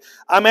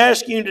 I'm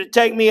asking you to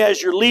take me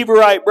as your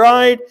Levirate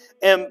bride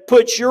and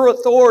put your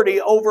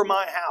authority over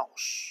my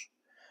house.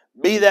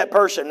 Be that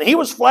person. And he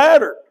was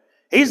flattered.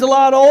 He's a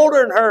lot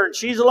older than her, and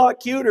she's a lot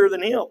cuter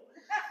than him.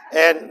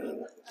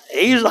 And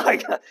he's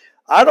like,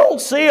 I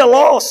don't see a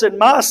loss in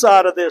my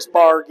side of this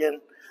bargain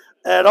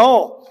at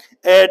all.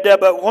 And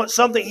but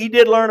something he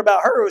did learn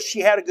about her was she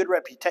had a good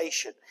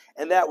reputation.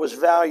 And that was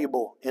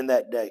valuable in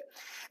that day.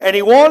 And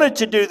he wanted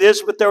to do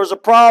this, but there was a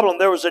problem.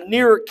 There was a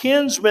nearer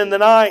kinsman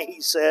than I, he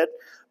said.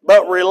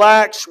 But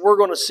relax, we're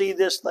going to see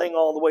this thing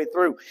all the way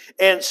through.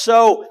 And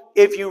so,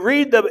 if you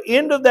read the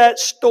end of that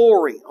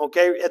story,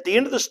 okay, at the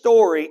end of the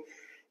story,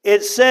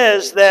 it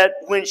says that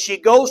when she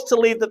goes to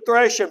leave the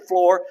threshing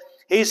floor,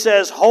 he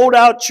says, hold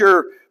out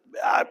your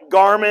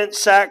garment,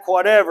 sack,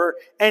 whatever,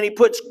 and he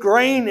puts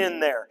grain in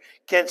there.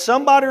 Can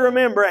somebody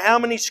remember how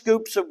many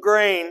scoops of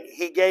grain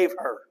he gave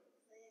her?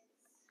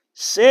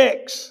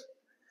 6.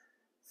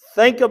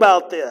 Think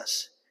about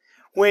this.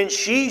 When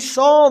she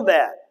saw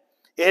that,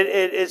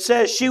 it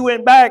says she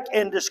went back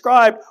and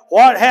described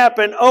what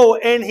happened. Oh,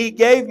 and he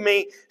gave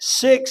me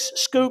 6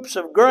 scoops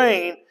of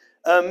grain.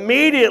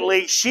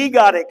 Immediately she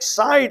got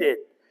excited.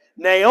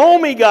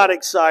 Naomi got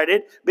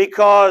excited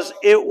because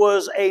it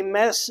was a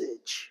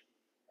message.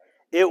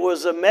 It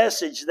was a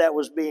message that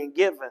was being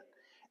given.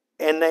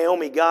 And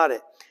Naomi got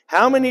it.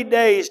 How many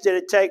days did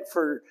it take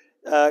for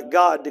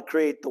God to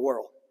create the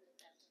world?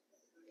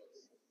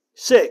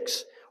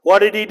 6. What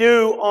did he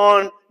do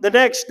on the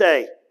next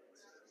day?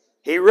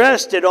 He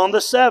rested on the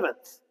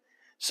 7th.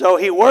 So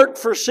he worked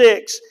for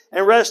 6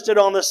 and rested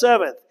on the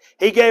 7th.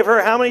 He gave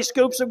her how many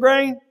scoops of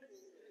grain?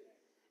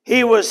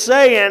 He was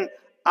saying,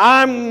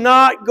 I'm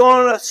not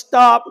going to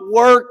stop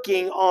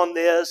working on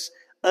this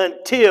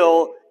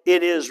until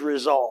it is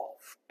resolved.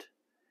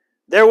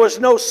 There was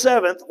no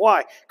 7th.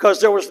 Why?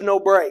 Because there was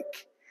no break.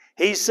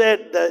 He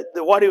said that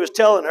what he was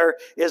telling her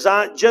is,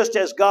 just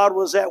as God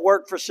was at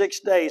work for 6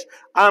 days,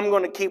 I'm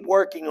going to keep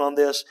working on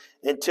this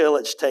until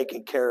it's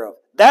taken care of.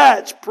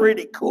 That's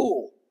pretty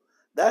cool.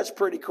 That's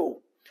pretty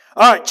cool.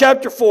 All right,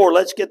 chapter 4.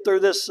 Let's get through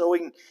this so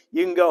you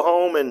can go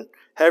home and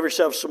have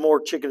yourself some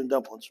more chicken and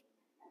dumplings.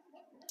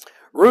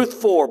 Ruth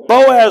 4.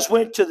 Boaz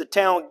went to the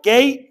town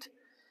gate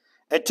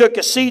and took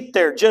a seat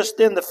there. Just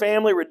then the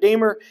family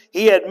redeemer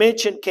he had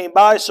mentioned came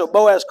by, so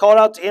Boaz called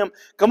out to him,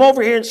 come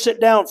over here and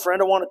sit down,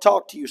 friend. I want to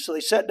talk to you. So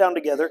they sat down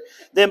together.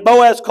 Then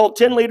Boaz called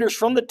 10 leaders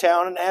from the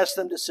town and asked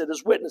them to sit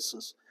as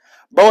witnesses.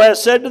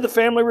 Boaz said to the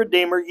family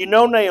redeemer, you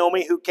know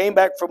Naomi, who came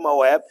back from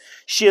Moab.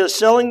 She is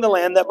selling the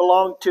land that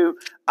belonged to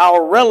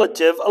our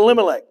relative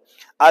Elimelech.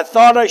 I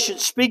thought I should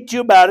speak to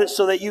you about it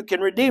so that you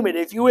can redeem it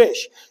if you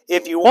wish.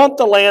 If you want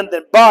the land,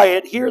 then buy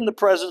it here in the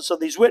presence of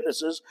these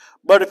witnesses.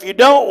 But if you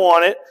don't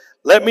want it,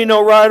 let me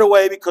know right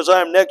away, because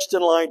I am next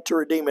in line to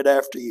redeem it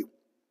after you.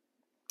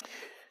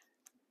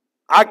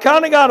 I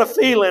kind of got a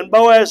feeling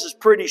Boaz is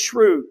pretty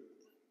shrewd,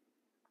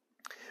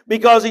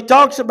 because he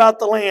talks about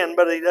the land,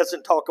 but he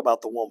doesn't talk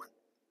about the woman.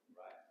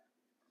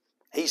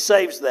 He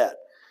saves that.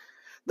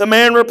 The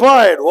man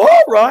replied, well,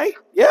 all right,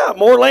 yeah,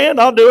 more land,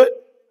 I'll do it.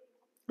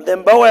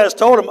 Then Boaz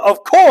told him,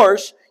 of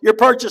course, your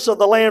purchase of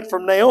the land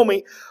from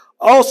Naomi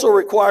also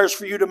requires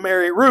for you to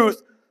marry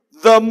Ruth,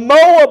 the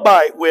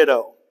Moabite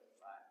widow.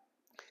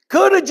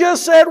 Could have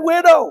just said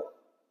widow.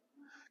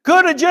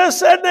 Could have just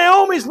said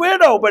Naomi's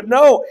widow. But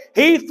no,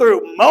 he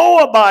threw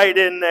Moabite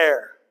in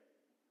there.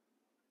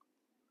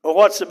 Well,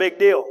 what's the big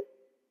deal?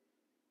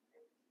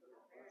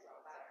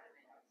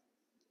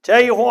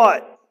 Tell you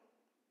what,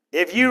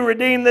 if you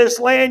redeem this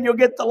land, you'll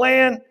get the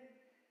land.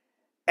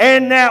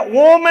 And that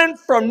woman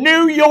from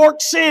New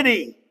York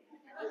City.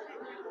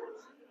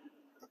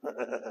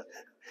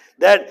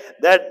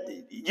 That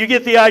you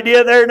get the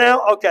idea there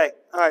now? Okay.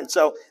 All right.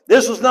 So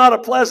this was not a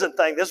pleasant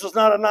thing. This was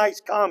not a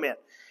nice comment.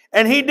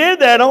 And he did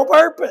that on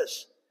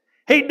purpose.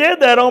 He did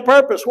that on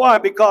purpose. Why?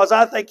 Because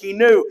I think he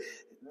knew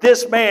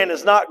this man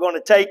is not going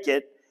to take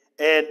it.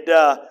 And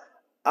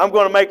I'm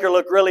going to make her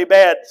look really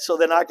bad so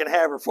then I can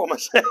have her for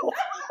myself.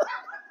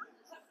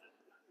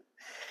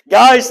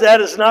 Guys,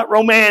 that is not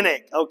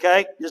romantic,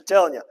 okay? Just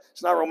telling you,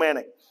 it's not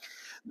romantic.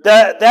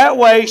 That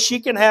way she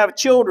can have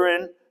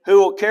children who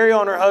will carry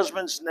on her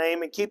husband's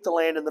name and keep the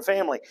land in the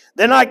family.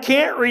 Then I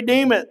can't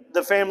redeem it,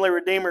 the family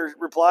redeemer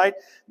replied,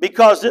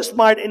 because this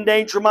might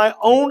endanger my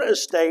own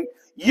estate.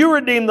 You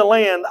redeem the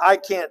land, I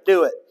can't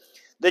do it.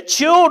 The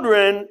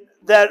children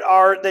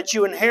that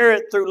you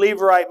inherit through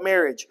Levirate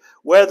marriage,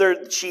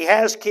 whether she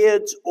has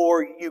kids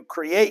or you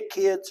create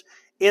kids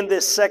in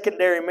this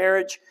secondary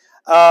marriage,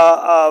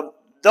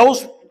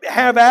 those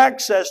have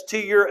access to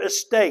your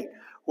estate.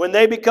 When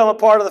they become a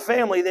part of the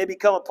family, they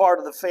become a part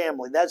of the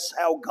family. That's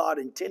how God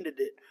intended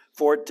it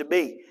for it to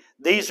be.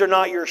 These are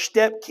not your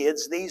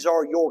stepkids. These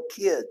are your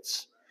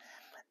kids.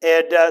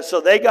 And so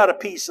they got a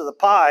piece of the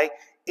pie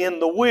in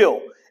the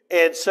will.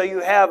 And so you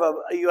have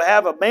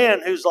a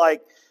man who's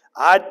like,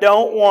 I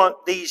don't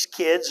want these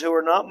kids who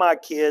are not my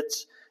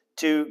kids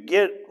to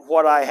get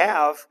what I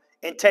have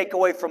and take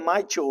away from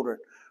my children.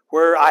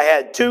 Where I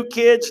had 2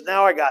 kids,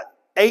 now I got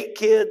 8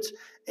 kids.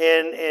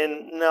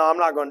 And no, I'm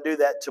not going to do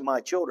that to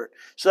my children.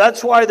 So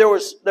that's why there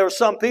were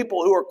some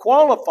people who were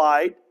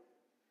qualified.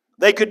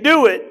 They could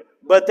do it,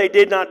 but they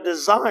did not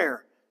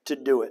desire to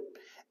do it.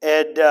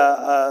 And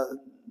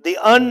the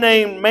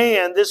unnamed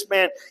man, this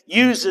man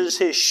uses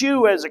his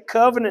shoe as a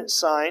covenant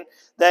sign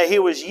that he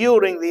was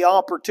yielding the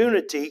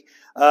opportunity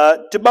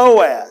to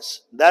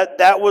Boaz.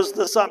 That was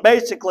the sign.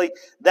 Basically,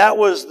 that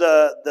was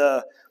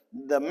the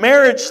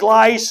marriage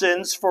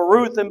license for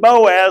Ruth and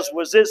Boaz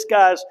was this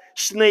guy's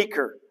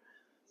sneaker.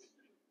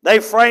 They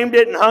framed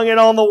it and hung it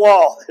on the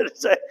wall.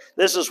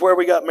 This is where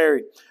we got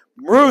married.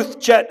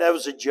 Ruth, that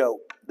was a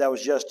joke. That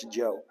was just a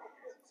joke.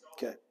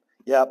 Okay.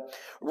 Yeah.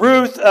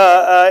 Ruth,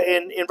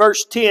 in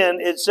verse 10,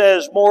 it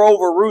says,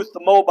 moreover, Ruth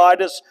the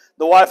Moabitess,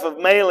 the wife of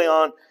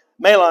Mahlon,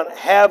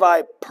 have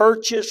I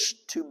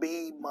purchased to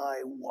be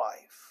my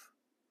wife.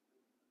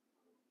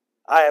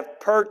 I have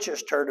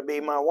purchased her to be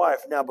my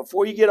wife. Now,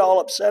 before you get all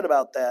upset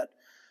about that,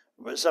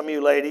 some of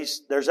you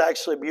ladies, there's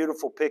actually a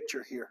beautiful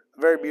picture here.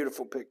 A very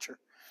beautiful picture.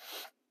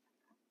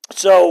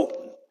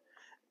 So,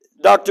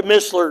 Dr.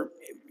 Missler,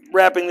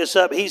 wrapping this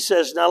up, he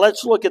says, now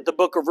let's look at the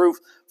book of Ruth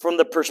from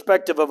the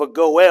perspective of a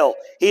Goel.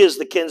 He is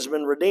the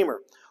kinsman redeemer.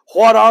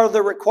 What are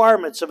the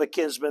requirements of a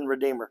kinsman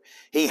redeemer?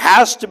 He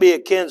has to be a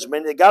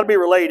kinsman. They got to be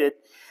related.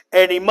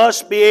 And he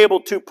must be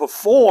able to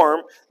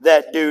perform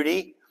that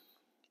duty.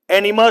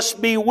 And he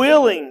must be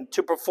willing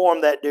to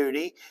perform that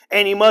duty.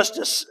 And he must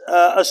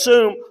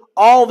assume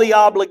all the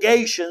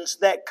obligations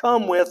that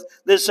come with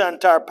this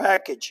entire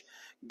package.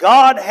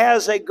 God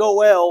has a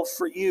Goel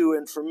for you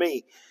and for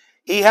me.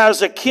 He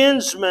has a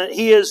kinsman.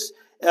 He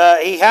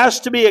has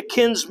to be a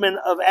kinsman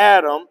of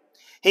Adam.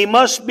 He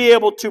must be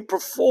able to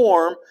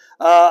perform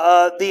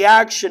the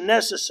action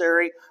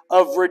necessary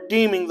of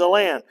redeeming the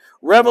land.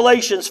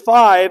 Revelations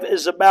 5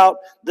 is about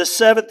the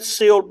seventh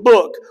sealed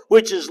book,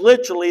 which is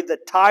literally the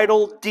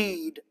title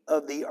deed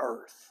of the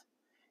earth.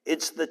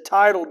 It's the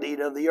title deed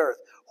of the earth.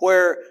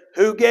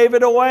 Who gave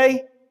it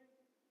away?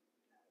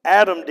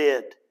 Adam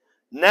did.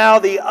 Now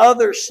the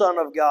other Son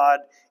of God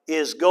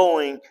is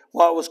going,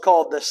 what was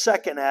called the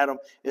second Adam,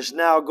 is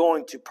now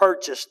going to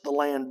purchase the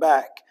land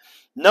back.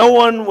 No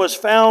one was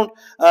found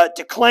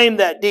to claim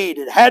that deed.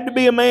 It had to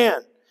be a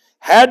man.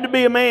 Had to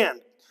be a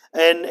man.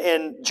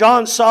 And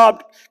John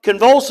sobbed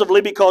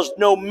convulsively because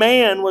no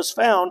man was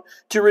found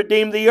to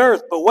redeem the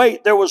earth. But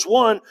wait, there was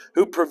one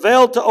who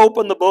prevailed to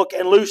open the book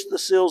and loose the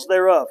seals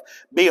thereof.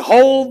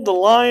 Behold, the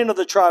Lion of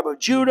the tribe of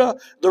Judah,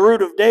 the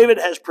root of David,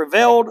 has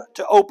prevailed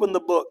to open the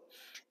book.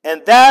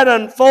 And that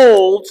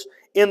unfolds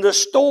in the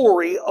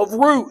story of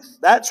Ruth.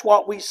 That's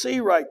what we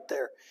see right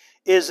there,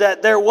 is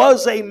that there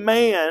was a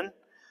man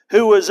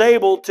who was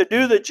able to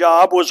do the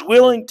job, was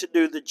willing to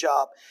do the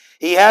job.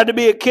 He had to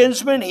be a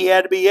kinsman. He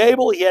had to be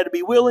able. He had to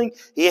be willing.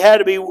 He had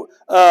to be.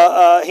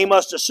 He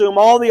must assume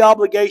all the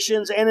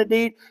obligations, and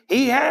indeed,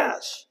 he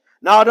has.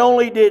 Not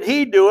only did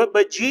he do it,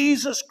 but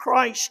Jesus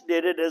Christ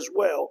did it as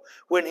well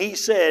when he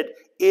said,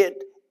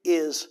 "It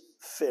is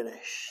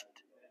finished."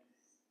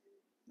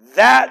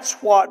 That's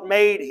what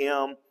made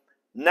him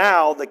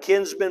now the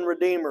kinsman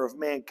redeemer of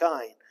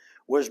mankind,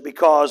 was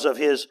because of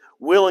his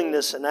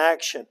willingness and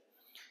action.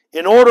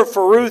 In order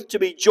for Ruth to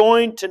be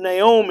joined to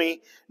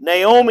Naomi,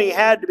 Naomi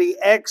had to be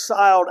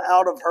exiled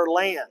out of her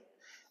land.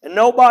 And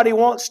nobody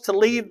wants to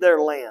leave their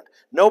land.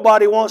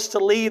 Nobody wants to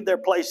leave their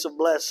place of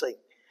blessing.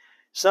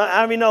 So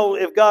how do you know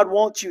if God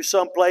wants you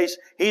someplace,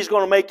 He's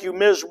going to make you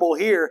miserable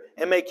here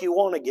and make you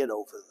want to get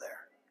over there?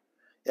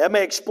 That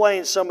may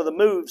explain some of the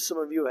moves some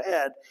of you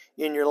had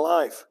in your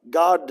life.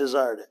 God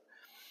desired it.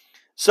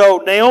 So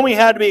Naomi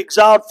had to be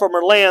exiled from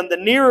her land.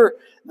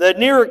 The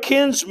nearer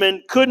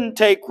kinsman couldn't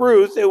take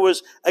Ruth. It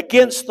was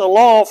against the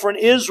law for an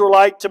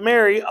Israelite to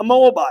marry a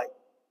Moabite.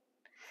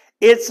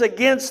 It's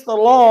against the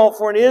law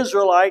for an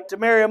Israelite to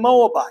marry a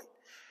Moabite.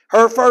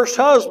 Her first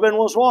husband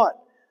was what?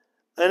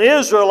 An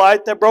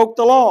Israelite that broke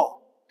the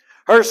law.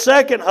 Her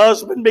second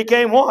husband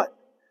became what?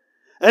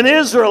 An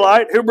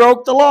Israelite who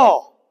broke the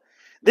law.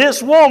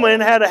 This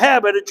woman had a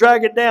habit of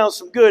dragging down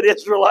some good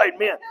Israelite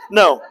men.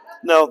 No,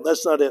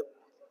 that's not it.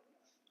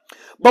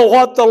 But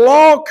what the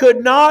law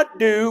could not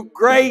do,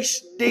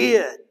 grace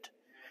did.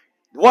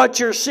 What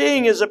you're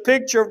seeing is a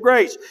picture of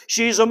grace.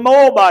 She's a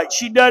Moabite.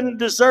 She doesn't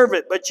deserve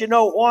it. But you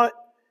know what?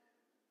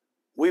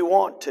 We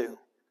want to.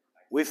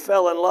 We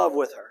fell in love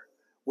with her.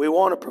 We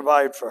want to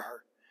provide for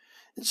her.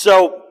 And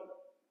so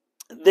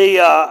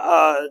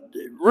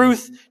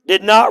Ruth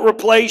did not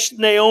replace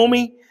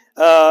Naomi.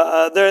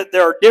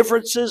 There are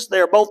differences.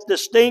 They are both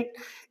distinct.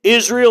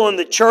 Israel and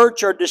the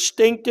church are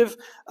distinctive,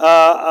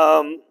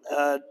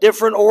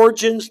 different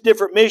origins,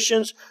 different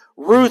missions.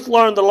 Ruth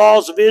learned the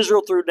laws of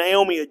Israel through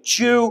Naomi, a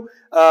Jew.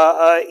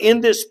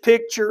 In this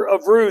picture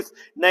of Ruth,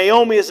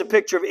 Naomi is a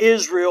picture of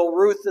Israel.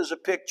 Ruth is a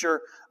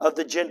picture of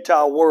the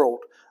Gentile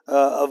world,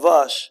 of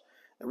us.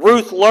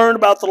 Ruth learned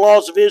about the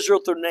laws of Israel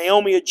through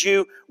Naomi, a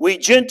Jew. We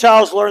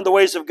Gentiles learn the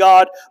ways of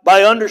God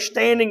by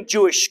understanding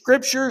Jewish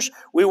scriptures.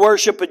 We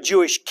worship a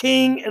Jewish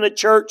king and a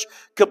church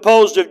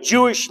composed of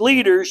Jewish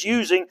leaders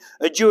using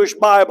a Jewish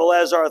Bible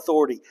as our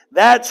authority.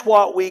 That's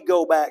what we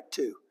go back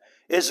to.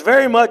 It's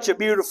very much a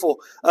beautiful,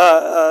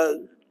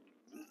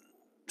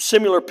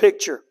 similar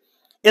picture.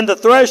 In the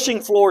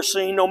threshing floor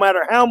scene, no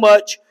matter how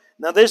much,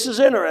 now this is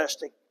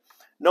interesting,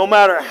 no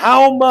matter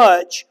how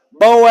much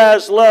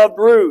Boaz loved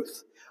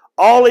Ruth,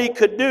 all he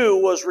could do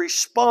was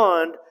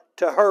respond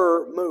to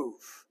her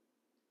move.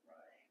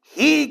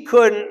 He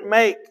couldn't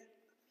make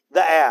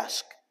the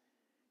ask.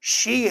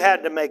 She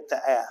had to make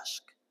the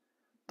ask.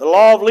 The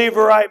law of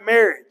Levirate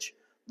marriage,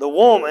 the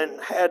woman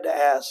had to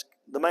ask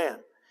the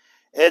man.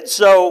 And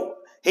so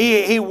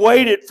He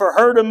waited for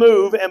her to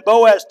move, and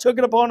Boaz took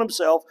it upon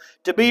himself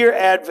to be her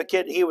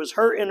advocate. He was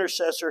her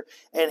intercessor,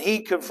 and he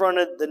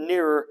confronted the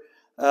nearer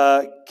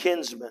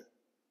kinsman.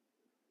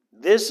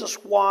 This is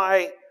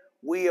why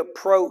we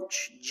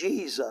approach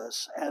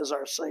Jesus as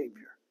our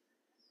Savior.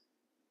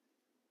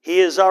 He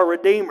is our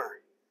Redeemer,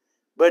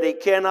 but He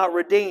cannot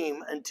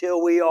redeem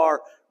until we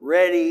are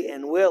ready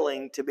and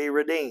willing to be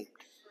redeemed.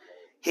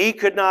 He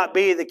could not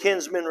be the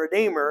kinsman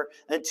redeemer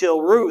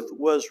until Ruth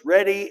was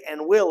ready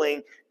and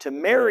willing to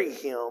marry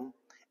him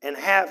and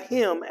have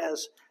him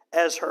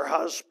as her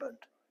husband.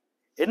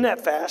 Isn't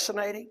that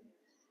fascinating?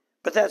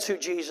 But that's who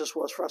Jesus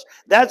was for us.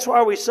 That's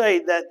why we say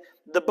that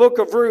the book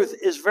of Ruth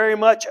is very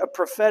much a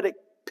prophetic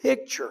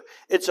picture.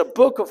 It's a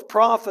book of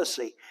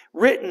prophecy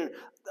written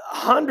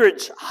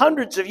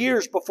hundreds of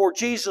years before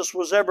Jesus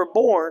was ever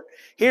born.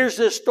 Here's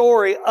this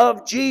story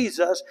of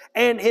Jesus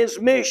and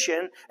His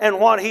mission and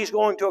what He's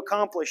going to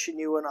accomplish in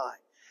you and I.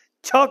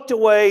 Tucked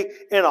away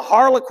in a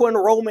Harlequin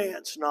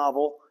romance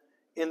novel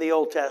in the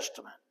Old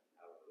Testament.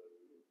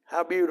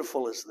 How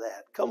beautiful is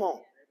that? Come on.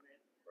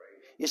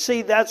 You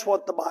see, that's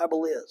what the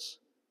Bible is.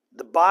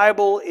 The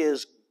Bible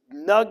is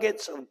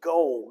nuggets of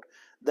gold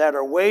that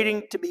are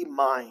waiting to be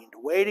mined,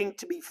 waiting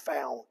to be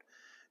found.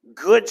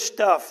 Good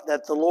stuff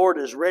that the Lord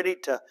is ready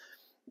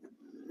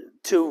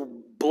to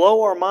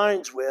blow our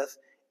minds with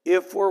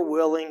if we're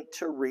willing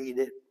to read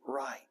it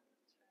right.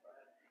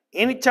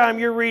 Anytime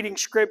you're reading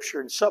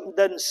Scripture and something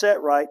doesn't set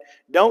right,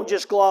 don't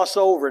just gloss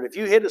over it. If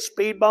you hit a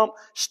speed bump,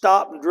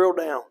 stop and drill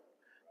down.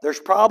 There's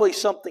probably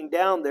something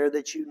down there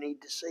that you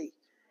need to see.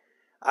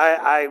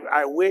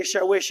 I wish.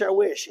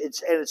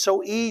 It's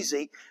so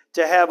easy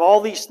to have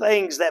all these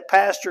things that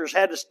pastors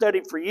had to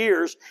study for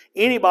years.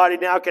 Anybody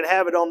now can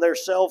have it on their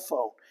cell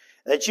phone.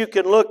 That you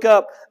can look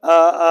up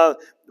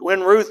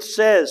when Ruth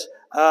says,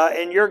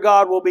 and your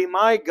God will be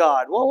my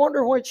God. Well, I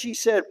wonder what she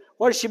said.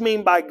 What does she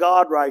mean by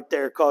God right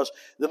there? Because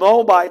the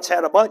Moabites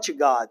had a bunch of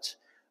gods.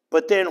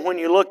 But then when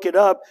you look it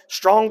up,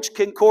 Strong's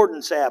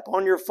Concordance app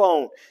on your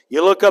phone,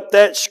 you look up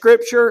that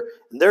scripture,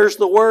 and there's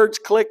the words,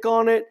 click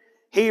on it.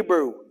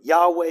 Hebrew,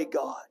 Yahweh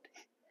God.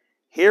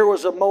 Here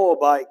was a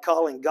Moabite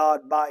calling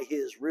God by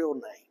His real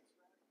name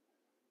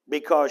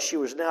because she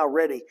was now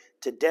ready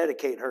to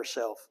dedicate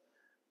herself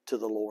to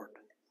the Lord.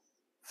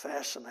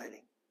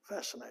 Fascinating.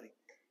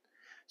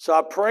 So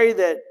I pray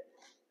that,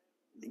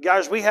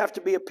 guys, we have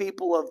to be a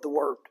people of the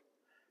Word.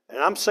 And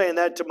I'm saying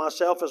that to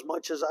myself as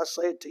much as I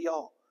say it to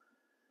y'all.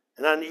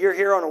 And you're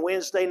here on a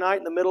Wednesday night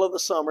in the middle of the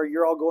summer.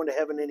 You're all going to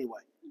heaven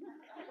anyway.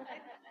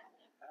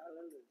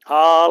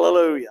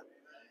 Hallelujah.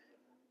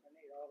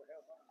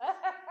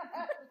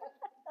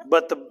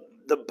 But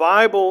the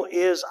Bible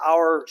is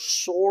our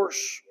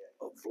source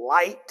of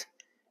light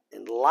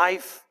and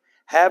life.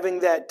 Having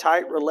that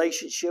tight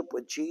relationship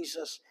with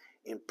Jesus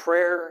in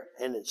prayer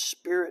and in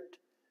spirit,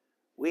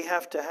 we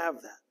have to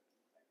have that.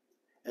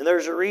 And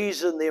there's a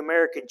reason the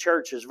American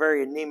church is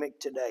very anemic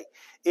today.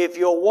 If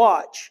you'll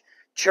watch,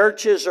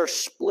 churches are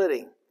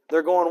splitting.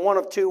 They're going one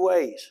of two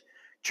ways.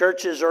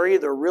 Churches are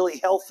either really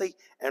healthy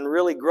and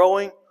really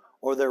growing,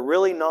 or they're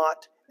really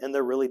not and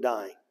they're really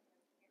dying.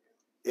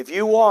 If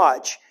you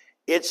watch,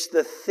 it's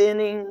the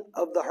thinning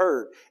of the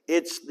herd.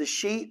 It's the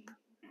sheep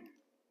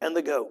and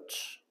the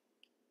goats.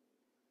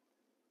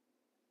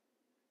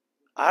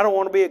 I don't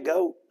want to be a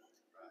goat.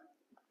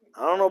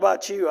 I don't know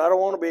about you. I don't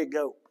want to be a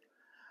goat.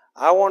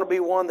 I want to be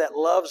one that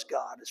loves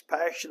God, is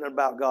passionate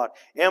about God.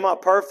 Am I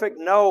perfect?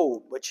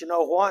 No. But you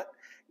know what?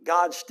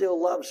 God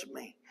still loves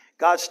me.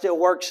 God still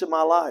works in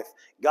my life.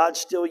 God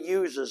still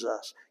uses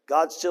us.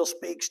 God still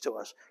speaks to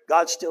us.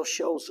 God still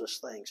shows us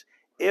things.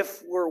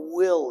 If we're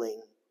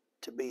willing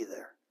to be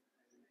there.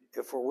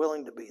 If we're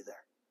willing to be there.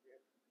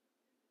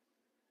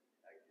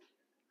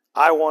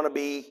 I want to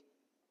be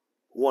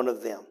one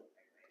of them.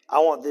 I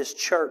want this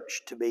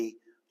church to be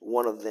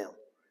one of them.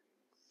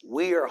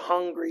 We are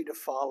hungry to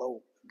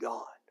follow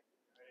God.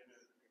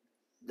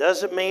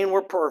 Doesn't mean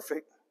we're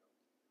perfect.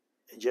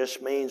 It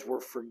just means we're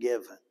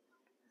forgiven.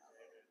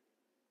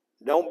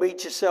 Don't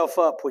beat yourself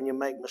up when you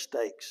make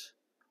mistakes.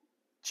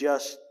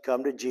 Just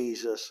come to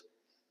Jesus,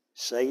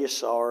 say you're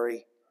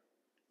sorry,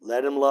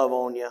 let Him love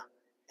on you,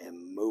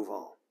 and move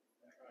on.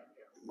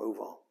 Move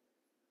on.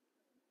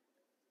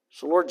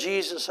 So Lord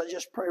Jesus, I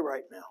just pray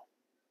right now.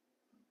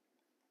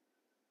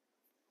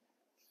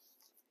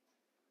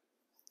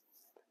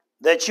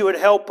 That you would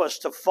help us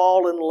to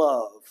fall in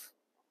love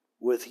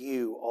with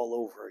you all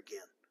over again.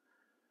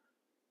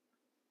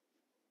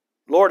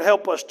 Lord,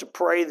 help us to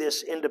pray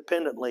this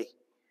independently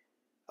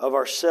of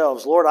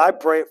ourselves. Lord, I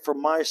pray it for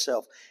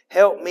myself.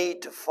 Help me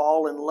to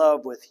fall in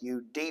love with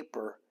you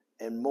deeper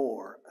and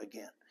more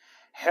again.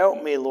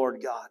 Help me, Lord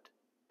God,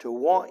 to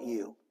want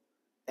you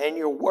and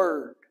your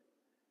word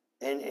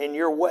and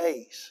your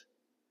ways.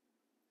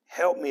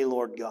 Help me,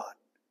 Lord God,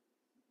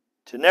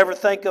 to never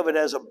think of it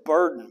as a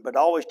burden, but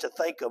always to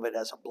think of it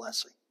as a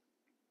blessing.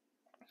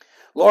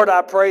 Lord,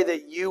 I pray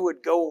that you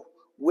would go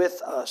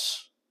with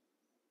us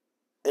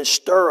and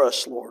stir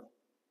us, Lord.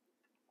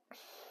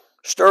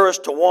 Stir us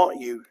to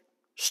want you.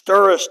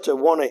 Stir us to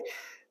want to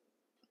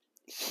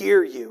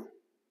hear you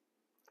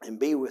and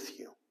be with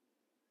you.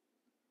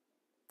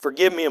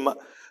 Forgive me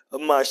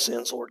of my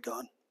sins, Lord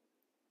God.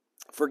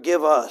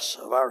 Forgive us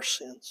of our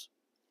sins.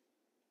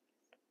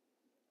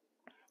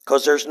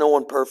 Because there's no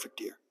one perfect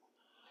here.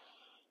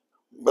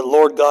 But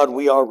Lord God,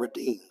 we are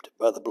redeemed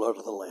by the blood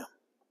of the Lamb.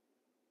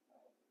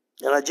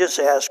 And I just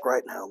ask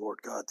right now, Lord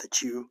God,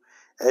 that you,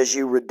 as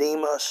you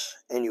redeem us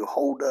and you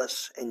hold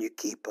us and you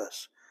keep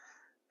us,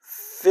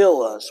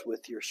 fill us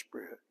with your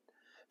Spirit.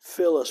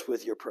 Fill us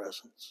with your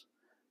presence.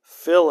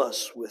 Fill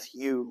us with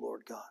you,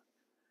 Lord God.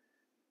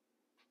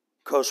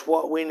 Because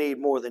what we need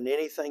more than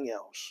anything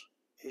else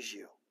is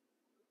you.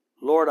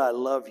 Lord, I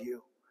love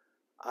you.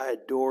 I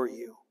adore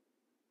you.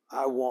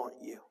 I want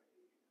you.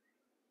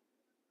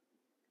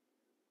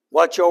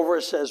 Watch over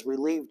us as we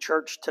leave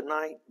church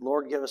tonight.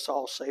 Lord, give us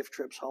all safe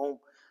trips home.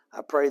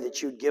 I pray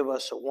that you'd give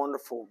us a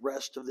wonderful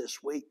rest of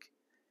this week.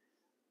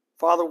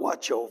 Father,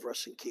 watch over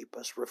us and keep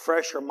us.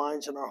 Refresh our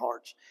minds and our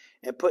hearts.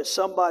 And put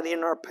somebody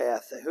in our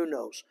path that, who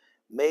knows,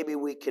 maybe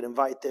we can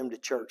invite them to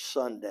church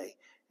Sunday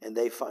and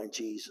they find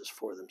Jesus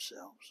for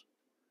themselves.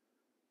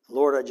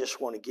 Lord, I just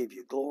want to give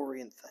you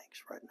glory and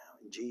thanks right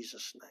now in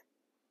Jesus' name.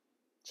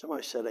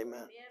 Somebody said amen.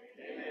 Amen.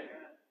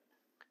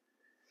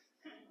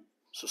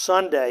 So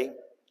Sunday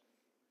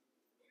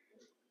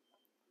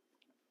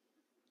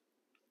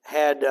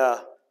had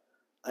a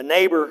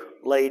neighbor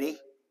lady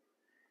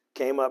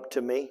came up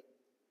to me,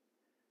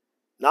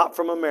 not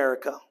from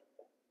America.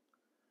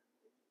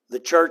 The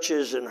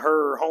churches in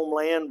her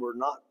homeland were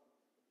not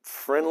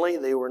friendly.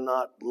 They were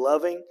not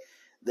loving.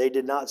 They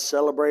did not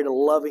celebrate a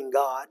loving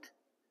God.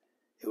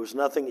 It was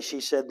nothing.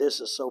 She said, this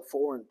is so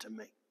foreign to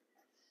me.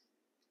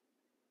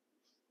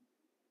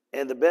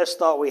 And the best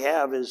thought we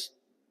have is,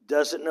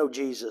 doesn't know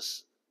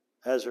Jesus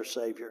as her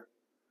Savior,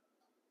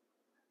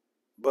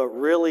 but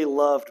really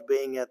loved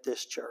being at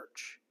this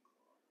church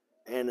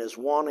and is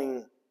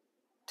wanting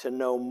to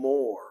know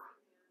more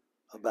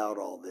about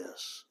all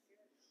this.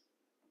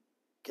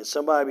 Can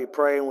somebody be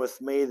praying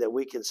with me that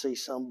we can see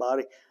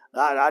somebody?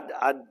 I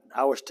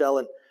was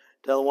telling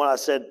one, I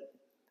said,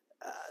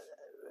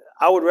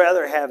 I would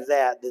rather have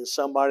that than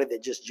somebody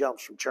that just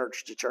jumps from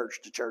church to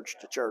church to church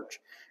to church,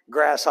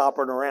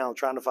 grasshoppering around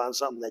trying to find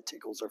something that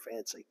tickles their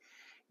fancy.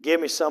 Give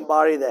me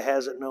somebody that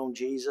hasn't known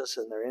Jesus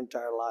in their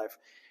entire life.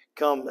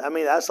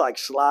 That's like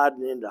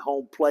sliding into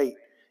home plate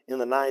in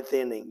the 9th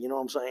inning. You know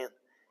what I'm saying?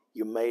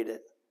 You made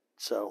it.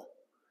 So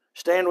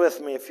stand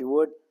with me if you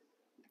would.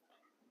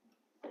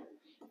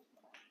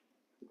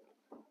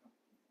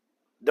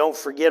 Don't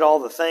forget all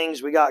the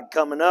things we got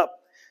coming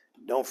up.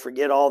 Don't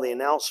forget all the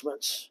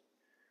announcements.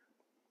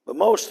 But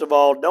most of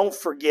all, don't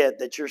forget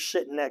that you're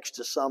sitting next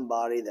to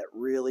somebody that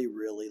really,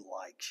 really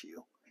likes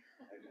you.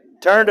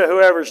 Turn to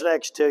whoever's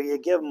next to you.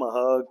 Give them a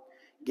hug.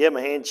 Give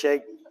them a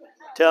handshake.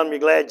 Tell them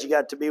you're glad you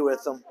got to be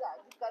with them.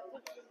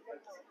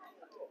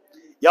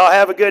 Y'all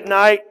have a good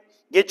night.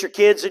 Get your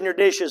kids and your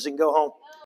dishes and go home.